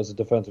as a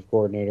defensive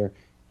coordinator.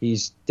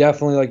 He's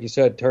definitely, like you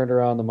said, turned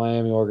around the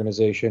Miami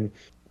organization.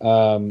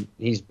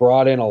 He's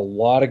brought in a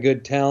lot of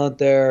good talent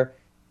there.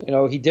 You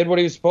know, he did what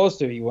he was supposed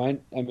to. He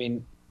went, I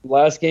mean,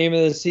 last game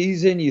of the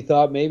season, you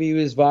thought maybe he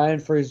was vying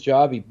for his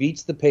job. He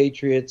beats the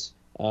Patriots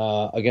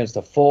against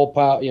a full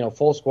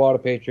squad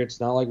of Patriots.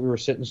 Not like we were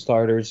sitting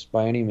starters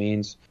by any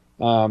means.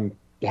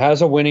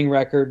 Has a winning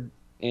record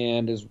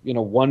and is, you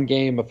know, one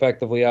game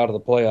effectively out of the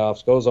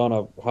playoffs. Goes on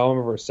a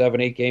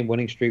 7-8 game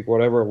winning streak,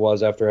 whatever it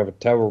was, after having a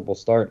terrible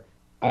start.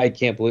 I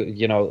can't believe,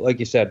 you know, like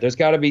you said, there's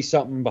got to be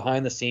something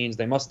behind the scenes.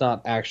 They must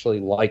not actually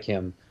like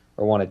him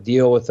or want to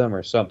deal with him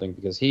or something,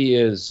 because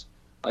he's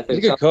a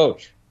good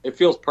coach. It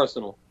feels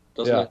personal,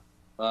 doesn't it?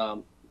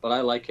 But I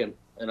like him,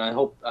 and I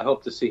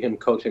hope to see him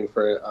coaching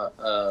for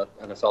a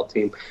NFL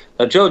team.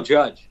 Now, Joe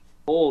Judge,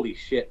 holy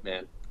shit,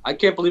 man! I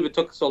can't believe it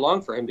took so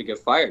long for him to get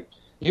fired.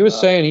 He was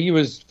saying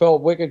he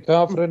felt wicked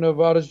confident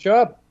about his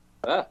job.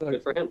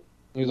 Good for him.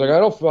 He's like,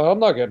 I'm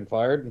not getting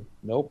fired.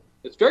 Nope.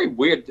 It's very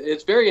weird.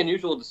 It's very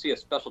unusual to see a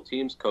special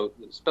teams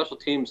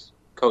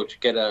coach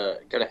get a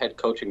head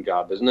coaching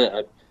job, isn't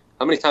it?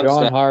 How many times?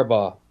 John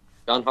Harbaugh.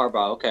 John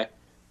Harbaugh. Okay.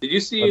 Did you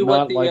see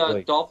what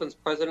the Dolphins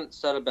president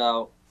said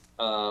about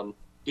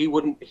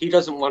he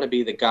doesn't want to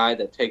be the guy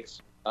that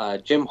takes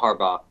Jim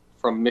Harbaugh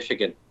from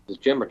Michigan? Is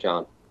Jim or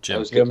John?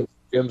 Jim's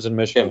in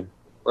Michigan. Jim.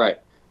 Right.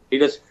 He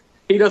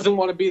doesn't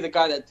want to be the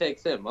guy that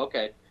takes him.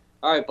 Okay.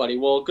 All right, buddy.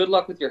 Well, good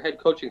luck with your head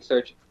coaching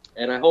search,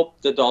 and I hope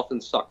the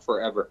Dolphins suck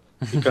forever.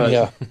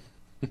 Because,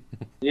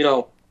 you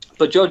know,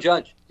 but Joe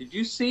Judge, did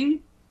you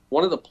see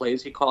one of the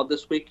plays he called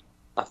this week?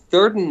 A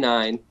 3rd and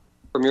 9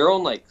 from your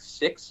own,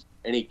 6,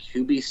 and he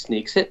QB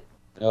sneaks it?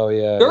 Oh,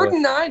 yeah. 3rd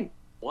and 9?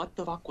 What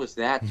the fuck was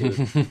that, dude?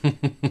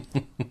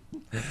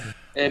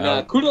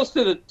 And kudos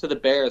to the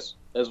Bears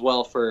as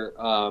well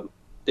for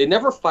they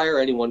never fire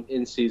anyone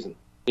in season.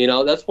 You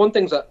know, that's one of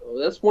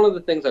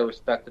the things I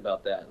respect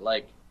about that.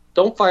 Like,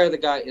 don't fire the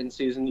guy in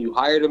season. You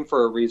hired him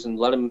for a reason.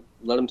 Let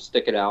him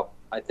stick it out.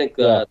 I think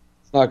that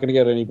it's not going to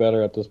get any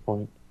better at this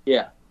point.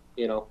 Yeah,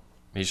 you know.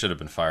 He should have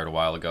been fired a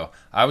while ago.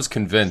 I was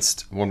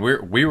convinced when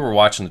we were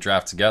watching the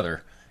draft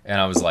together,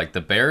 and I was like,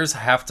 the Bears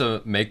have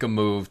to make a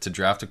move to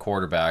draft a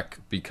quarterback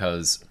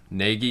because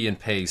Nagy and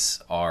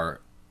Pace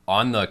are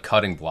on the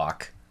cutting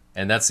block,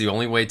 and that's the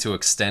only way to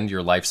extend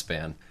your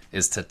lifespan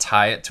is to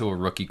tie it to a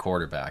rookie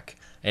quarterback.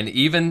 And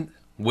even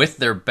with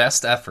their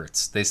best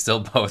efforts, they still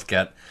both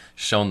get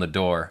shown the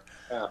door.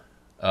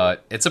 Yeah.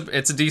 It's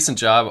a decent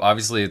job.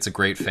 Obviously, it's a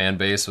great fan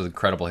base with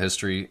incredible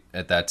history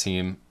at that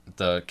team.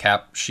 The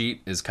cap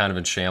sheet is kind of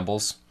in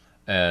shambles,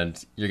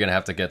 and you're going to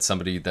have to get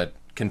somebody that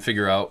can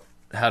figure out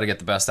how to get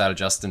the best out of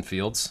Justin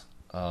Fields.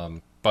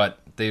 But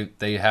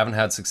they haven't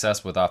had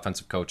success with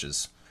offensive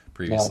coaches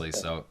previously,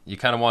 so you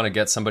kind of want to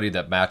get somebody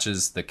that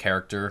matches the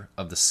character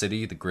of the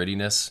city, the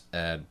grittiness,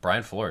 and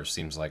Brian Flores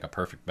seems like a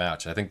perfect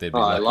match. I think they'd be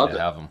lucky to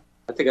have him.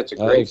 I think that's a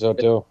great I think so,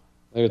 too.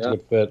 I think it's a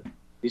good fit.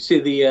 You see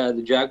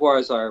the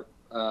Jaguars are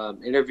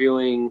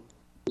interviewing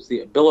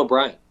Bill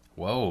O'Brien.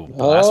 Whoa,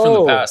 blast from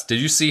the past. Did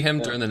you see him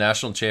during the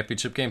national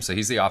championship game? So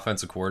he's the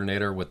offensive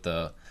coordinator with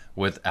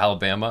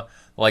Alabama.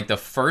 Like the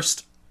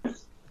first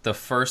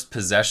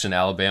possession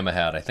Alabama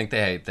had, I think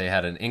they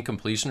had an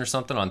incompletion or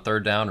something on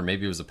 3rd down, or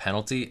maybe it was a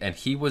penalty, and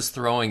he was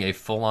throwing a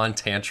full-on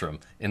tantrum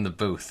in the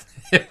booth.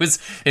 It was,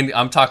 and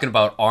I'm talking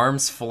about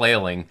arms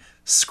flailing,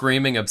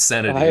 screaming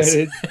obscenities.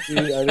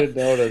 I didn't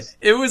notice.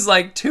 It was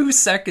like 2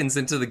 seconds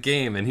into the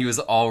game, and he was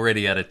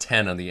already at a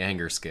 10 on the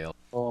anger scale.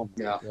 Oh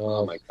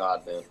my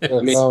God, man!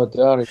 Calm it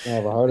down. He's gonna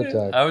have a heart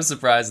attack. I was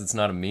surprised it's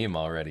not a meme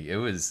already. It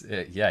was,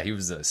 he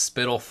was a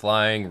spittle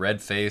flying,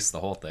 red face, the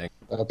whole thing.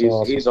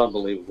 He's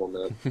unbelievable,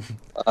 man.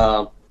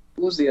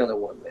 Who was the other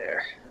one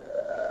there?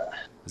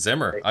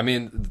 Zimmer. I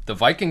mean, the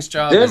Vikings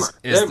job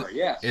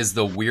is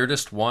the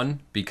weirdest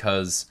one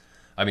because,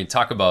 I mean,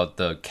 talk about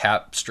the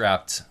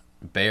cap-strapped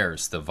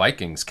Bears, the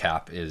Vikings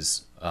cap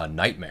is a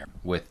nightmare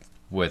with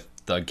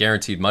the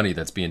guaranteed money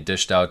that's being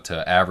dished out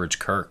to average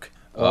Kirk.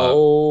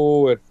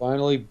 It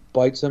finally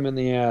bites them in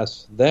the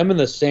ass. Them and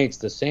the Saints.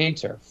 The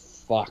Saints are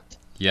fucked.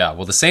 Yeah,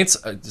 well, the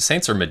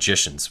Saints are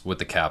magicians with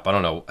the cap. I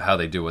don't know how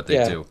they do what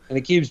they do. And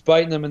it keeps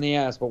biting them in the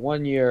ass, but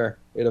one year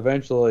it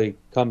eventually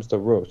comes to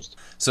roost.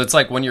 So it's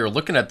like when you're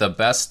looking at the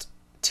best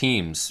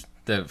teams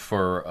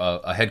for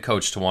a head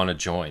coach to want to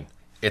join,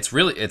 it's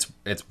really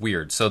it's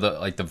weird. So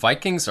the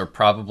Vikings are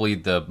probably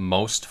the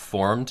most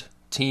formed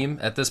team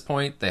at this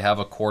point. They have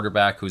a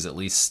quarterback who's at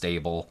least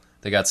stable.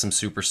 They got some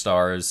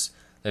superstars.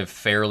 They have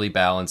fairly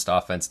balanced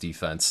offense,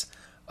 defense.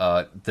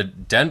 The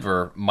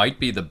Denver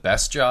might be the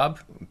best job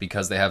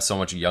because they have so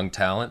much young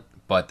talent,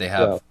 but they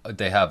have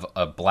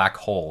a black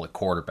hole at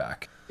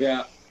quarterback.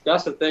 Yeah,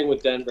 that's the thing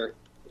with Denver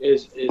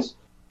is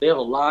they have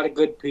a lot of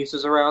good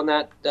pieces around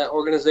that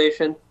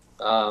organization,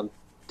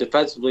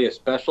 defensively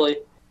especially,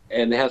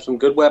 and they have some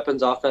good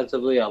weapons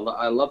offensively. I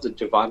love the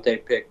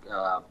Javonte pick,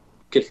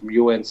 kid from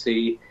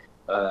UNC.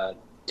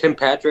 Tim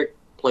Patrick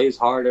plays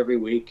hard every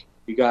week.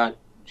 You got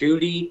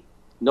Judy,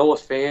 Noah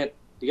Fant.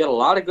 You got a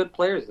lot of good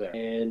players there,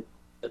 and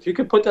if you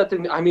could put that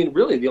thing, I mean,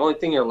 really, the only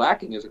thing you're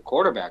lacking is a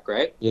quarterback,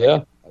 right?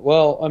 Yeah.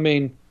 Well, I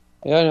mean,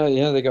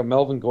 they got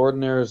Melvin Gordon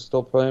there, is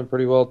still playing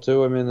pretty well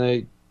too. I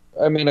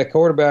mean, a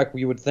quarterback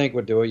you would think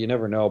would do it. You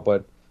never know,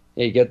 but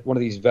you get one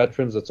of these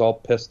veterans that's all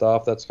pissed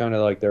off. That's kind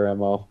of like their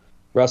MO.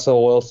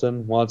 Russell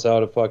Wilson wants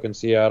out of fucking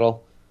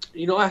Seattle.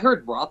 I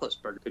heard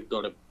Roethlisberger could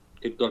go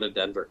to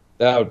Denver.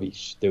 That would be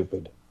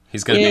stupid.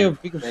 He's gonna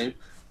be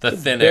the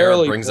thin air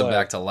brings him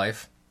back to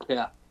life.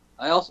 Yeah.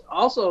 I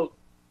also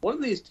one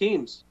of these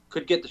teams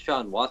could get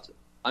Deshaun Watson.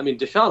 I mean,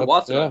 Deshaun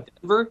Watson in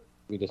Denver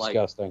be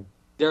disgusting.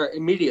 They're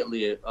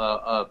immediately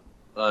a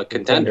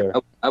contender,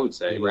 I would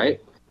say, right?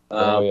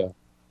 Yeah.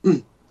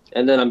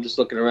 And then I'm just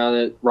looking around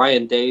at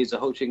Ryan Day's a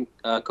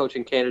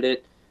coaching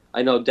candidate.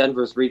 I know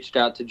Denver's reached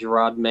out to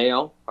Gerard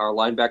Mayo, our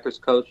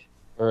linebackers coach,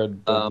 for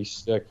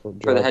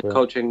the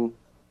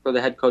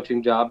head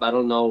coaching job. I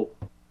don't know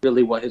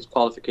really what his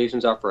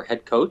qualifications are for a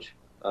head coach.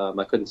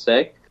 I couldn't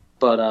say,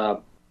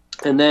 but.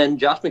 And then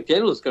Josh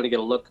McDaniels is going to get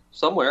a look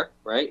somewhere,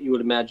 right? You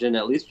would imagine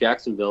at least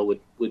Jacksonville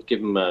would give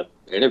him an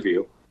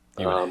interview.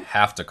 You would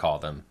have to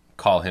call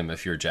him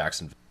if you're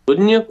Jacksonville.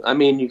 Wouldn't you? I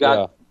mean, you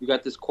got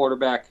this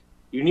quarterback.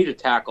 You need a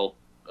tackle.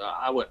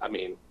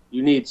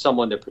 You need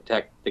someone to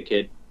protect the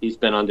kid. He's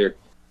been under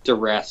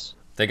duress.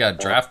 They got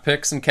draft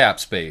picks and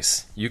cap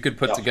space. You could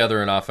put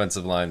together an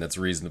offensive line that's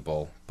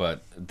reasonable,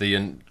 but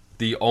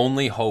the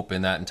only hope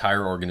in that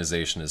entire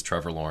organization is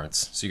Trevor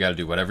Lawrence. So you got to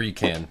do whatever you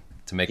can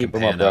to make him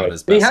pan out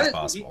as best as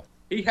possible.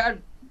 He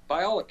had,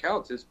 by all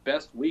accounts, his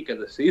best week of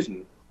the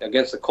season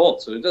against the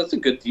Colts. So that's a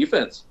good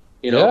defense.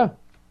 Yeah,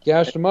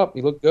 gashed him up.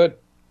 He looked good.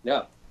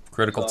 Yeah.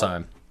 Critical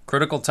time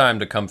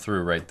to come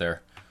through right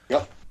there.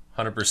 Yep.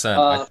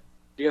 100%.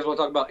 Do you guys want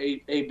to talk about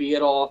AB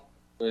at all?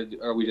 Or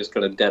are we just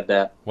going to dead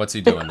that? What's he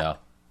doing now?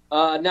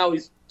 Now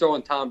he's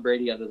throwing Tom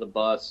Brady under the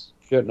bus.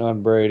 Shitting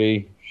on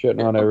Brady.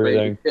 Shitting on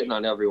everything. Shitting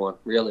on everyone,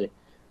 really.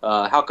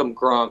 How come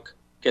Gronk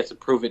gets a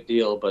prove-it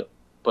deal, but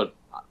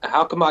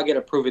how come I get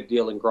a prove-it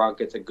deal and Gronk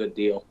gets a good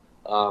deal?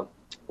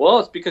 Well,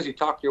 it's because you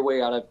talk your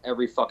way out of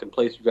every fucking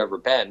place you've ever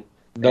been.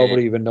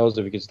 Nobody even knows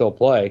if he can still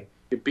play.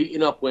 You're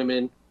beating up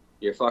women.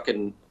 You're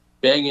fucking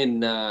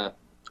banging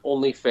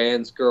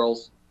OnlyFans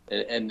girls,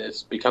 and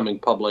it's becoming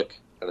public.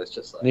 And it's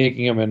just like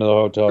sneaking him into the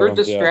hotel room. You're a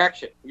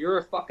distraction. Yeah. You're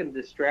a fucking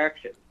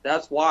distraction.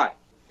 That's why.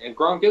 And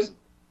Gronk isn't.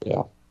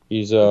 Yeah,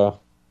 he's kind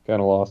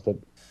of lost it.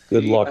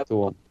 Good luck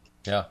to him.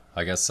 Yeah,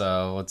 I guess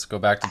let's go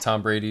back to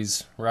Tom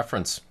Brady's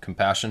reference.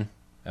 Compassion,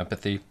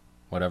 empathy,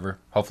 whatever.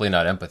 Hopefully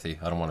not empathy.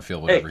 I don't want to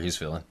feel whatever he's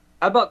feeling.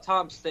 How about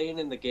Tom staying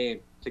in the game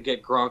to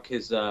get Gronk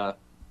his $1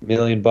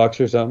 million or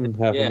something?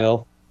 Half a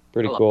mil?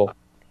 Pretty cool.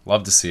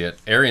 Love to see it.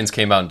 Arians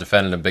came out and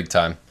defended him big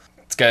time.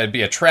 It's got to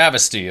be a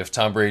travesty if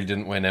Tom Brady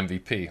didn't win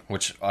MVP,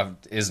 which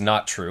is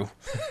not true.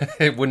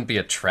 It wouldn't be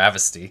a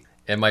travesty.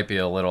 It might be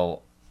a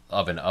little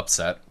of an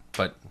upset,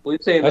 but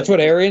that's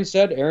what Arians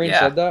said. Arians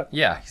said that.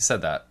 Yeah, he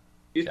said that.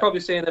 He's probably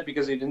saying that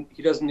because he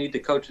doesn't need to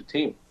coach a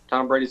team.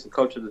 Tom Brady's the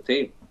coach of the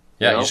team.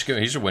 Yeah,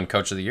 he should win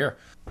Coach of the Year.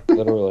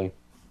 Literally.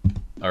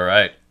 All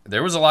right,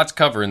 there was a lot to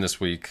cover in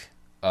this week.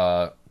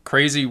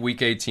 Crazy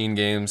Week 18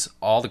 games,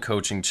 all the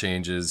coaching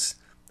changes,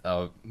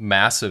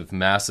 massive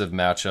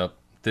matchup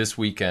this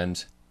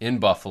weekend in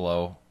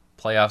Buffalo,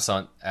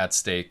 playoffs at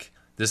stake.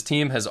 This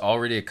team has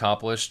already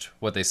accomplished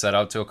what they set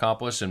out to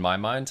accomplish, in my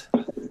mind.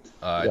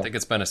 I think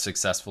it's been a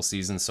successful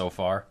season so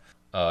far.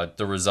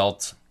 The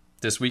result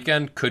this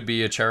weekend could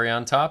be a cherry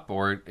on top,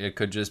 or it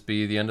could just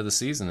be the end of the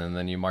season, and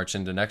then you march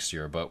into next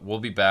year. But we'll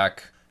be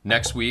back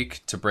next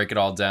week to break it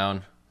all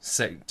down,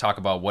 talk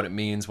about what it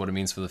means for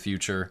the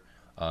future.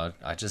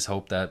 I just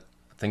hope that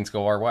things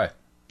go our way.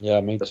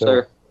 Yeah, me too.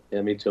 Sir.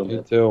 Yeah, me too.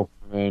 Me too.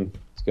 I mean,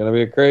 it's going to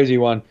be a crazy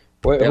one.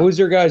 Who's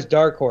your guys'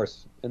 dark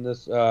horse in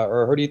this,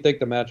 or who do you think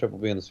the matchup will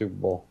be in the Super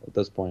Bowl at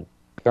this point?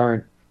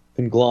 Current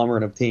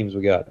conglomerate of teams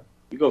we got.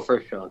 You go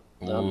first, Sean.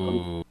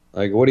 Ooh.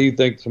 Like, what do you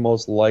think's the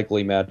most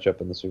likely matchup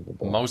in the Super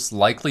Bowl? Most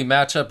likely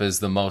matchup is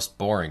the most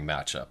boring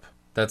matchup.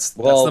 That's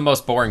Well- the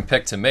most boring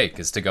pick to make,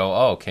 is to go,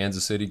 oh,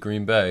 Kansas City,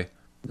 Green Bay.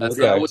 That's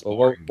Okay, the so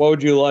what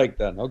would you like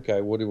then?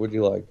 Okay, what would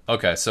you like?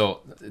 Okay,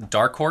 so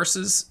dark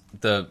horses,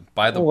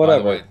 by the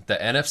whatever. way, the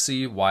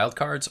NFC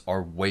wildcards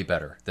are way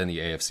better than the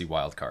AFC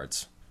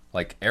wildcards.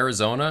 Like,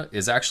 Arizona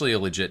is actually a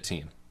legit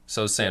team.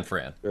 So is San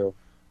Fran. True.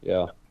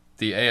 Yeah.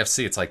 The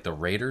AFC, it's like the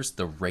Raiders.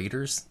 The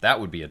Raiders, that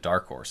would be a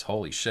dark horse.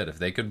 Holy shit, if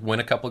they could win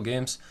a couple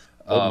games.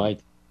 It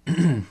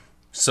might.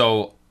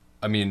 So,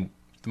 I mean,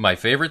 my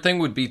favorite thing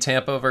would be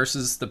Tampa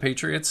versus the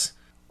Patriots.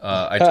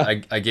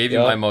 I gave you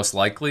Yeah. my most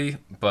likely,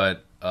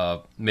 but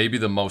maybe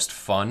the most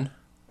fun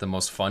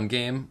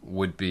game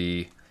would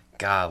be,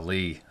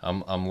 golly,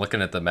 I'm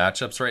looking at the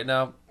matchups right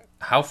now.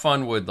 How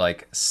fun would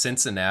like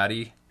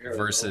Cincinnati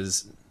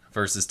versus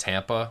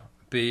Tampa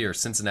be, or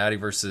Cincinnati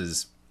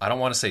versus, I don't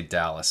want to say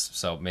Dallas,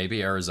 so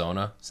maybe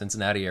Arizona,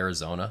 Cincinnati,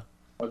 Arizona.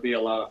 Would be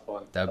a lot of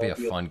fun. That'd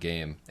be a fun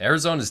game.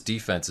 Arizona's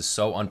defense is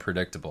so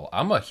unpredictable.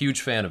 I'm a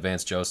huge fan of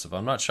Vance Joseph.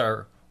 I'm not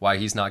sure why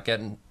he's not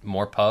getting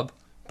more pub,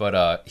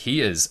 but he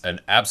is an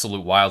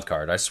absolute wild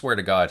card. I swear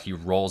to God, he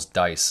rolls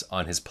dice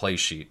on his play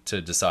sheet to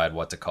decide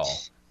what to call,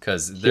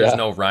 because there's Yeah.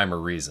 no rhyme or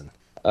reason.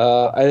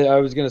 I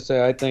was gonna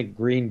say I think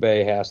Green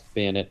Bay has to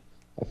be in it.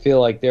 I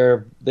feel like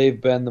they've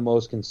been the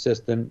most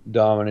consistent,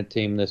 dominant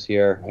team this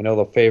year. I know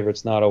the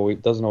favorite's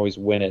doesn't always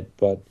win it,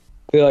 but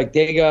I feel like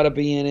they got to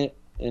be in it.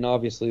 And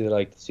obviously, they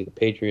like to see the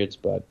Patriots,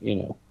 but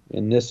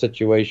in this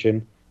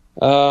situation,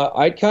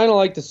 I'd kind of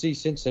like to see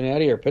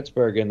Cincinnati or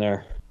Pittsburgh in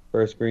there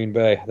versus Green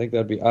Bay. I think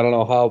that'd be. I don't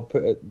know how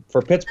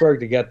for Pittsburgh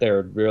to get there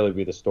would really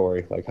be the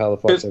story. Like how the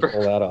fuck they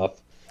pull that off.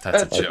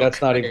 That's a Like joke.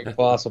 that's not even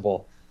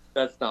possible.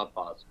 That's not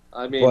possible.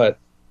 I mean, But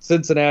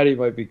Cincinnati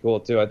might be cool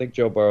too. I think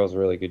Joe Burrow's a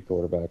really good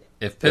quarterback.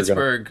 If They're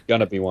Pittsburgh,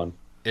 gonna be one.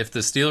 if the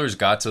Steelers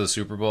got to the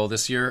Super Bowl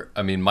this year,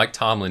 I mean, Mike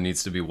Tomlin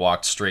needs to be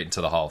walked straight into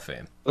the Hall of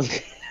Fame.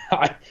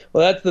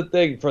 Well, that's the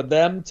thing. For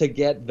them to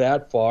get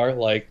that far,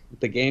 like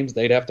the games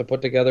they'd have to put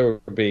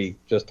together would be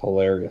just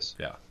hilarious.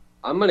 Yeah.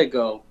 I'm gonna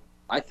go.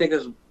 I think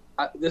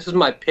this is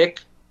my pick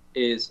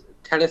is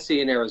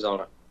Tennessee and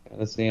Arizona.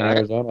 Tennessee and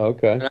Arizona,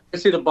 okay. And I can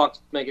see the Bucks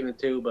making it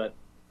too, but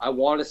I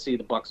want to see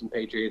the Bucks and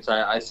Patriots.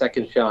 I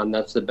second Sean.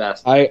 That's the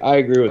best. I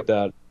agree with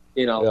that.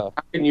 Yeah.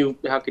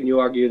 How can you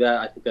argue that?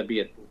 I think that'd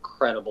be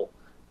incredible.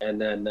 And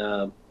then,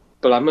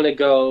 but I'm gonna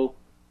go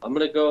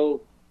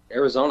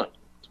Arizona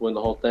to win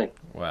the whole thing.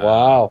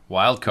 Wow.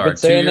 Wild Been card, 2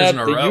 saying years that in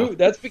a to row. you.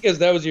 That's because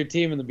that was your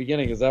team in the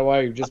beginning. Is that why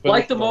you've just I've been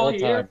liked the them all whole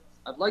year. time?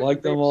 I've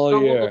Liked they've them all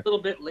stumbled year. a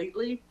little bit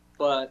lately,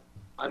 but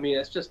I mean,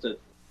 it's just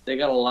they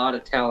got a lot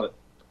of talent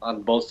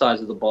on both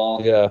sides of the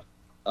ball. Yeah.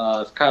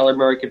 If Kyler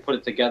Murray could put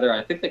it together,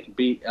 I think they could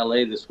beat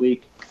LA this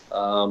week.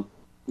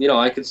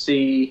 I could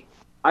see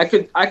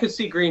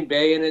Green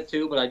Bay in it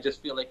too, but I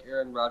just feel like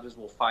Aaron Rodgers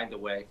will find a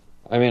way.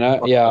 I mean,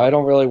 I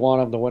don't really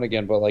want him to win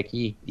again, but like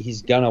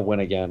he's gonna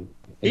win again.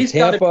 And He's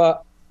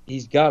Tampa,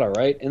 he's gotta,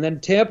 right? And then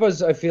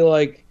Tampa's, I feel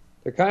like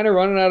they're kind of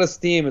running out of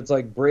steam. It's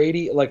like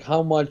Brady, like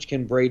how much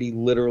can Brady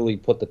literally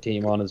put the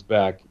team on his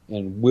back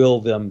and will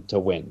them to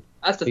win?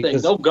 That's the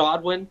Because- thing. No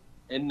Godwin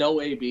and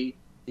no AB.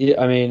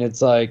 Yeah, I mean,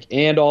 it's like,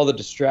 and all the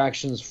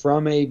distractions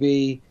from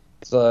AB.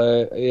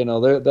 So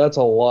that's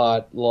a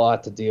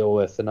lot to deal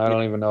with, and I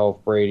don't even know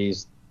if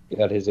Brady's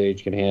at his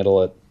age can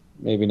handle it.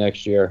 Maybe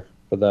next year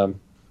for them.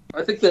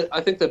 I think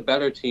the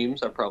better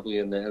teams are probably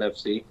in the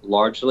NFC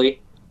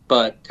largely,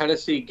 but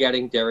Tennessee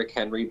getting Derrick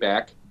Henry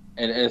back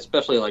and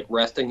especially like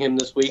resting him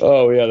this week.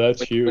 Oh yeah, that's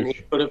when he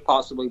huge. could have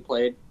possibly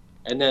played,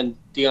 and then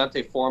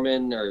Deontay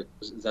Foreman, or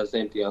is that his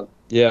name, Deontay?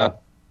 Yeah,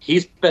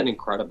 He's been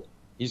incredible.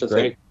 he's since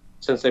great.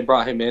 Since they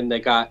brought him in, they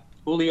got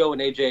Julio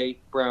and AJ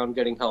Brown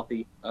getting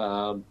healthy.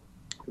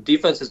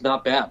 Defense is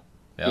not bad.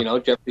 Yeah.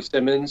 Jeffrey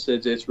Simmons.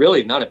 It's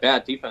really not a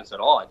bad defense at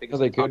all. I think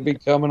They could be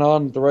coming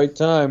on at the right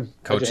time.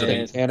 Coach of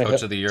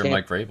the year,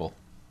 Mike Vrabel.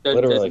 the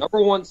literally.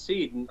 number one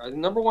seed,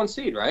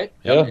 right?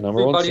 Yeah,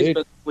 number one Everybody's seed.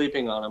 been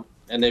sleeping on them,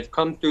 and they've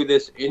come through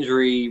this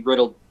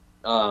injury-riddled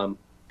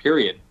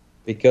period.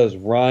 Because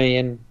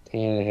Ryan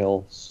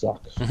Tannehill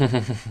sucks.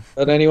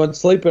 But anyone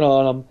sleeping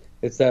on him,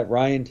 it's that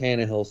Ryan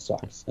Tannehill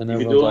sucks. And You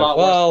can everyone's do a like, lot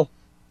worse. well,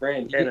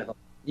 Ryan Tannehill.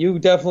 you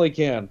definitely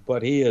can.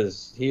 But he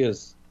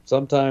is,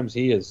 sometimes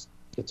he is.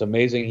 It's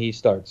amazing he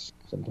starts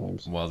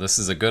sometimes. Well, this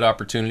is a good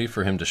opportunity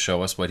for him to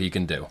show us what he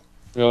can do.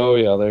 Oh,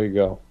 yeah, there you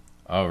go.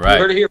 All You heard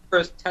right. it here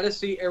first.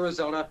 Tennessee,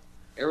 Arizona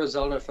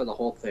for the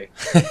whole thing.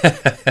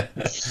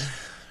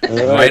 All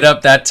Write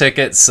up that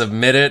ticket,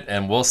 submit it,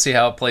 and we'll see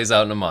how it plays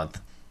out in a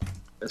month.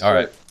 That's All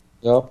right.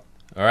 Yep. All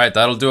right,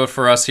 that'll do it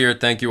for us here.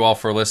 Thank you all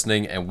for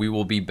listening, and we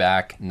will be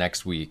back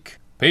next week.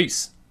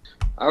 Peace.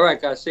 All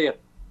right, guys. See ya.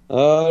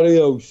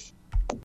 Adios.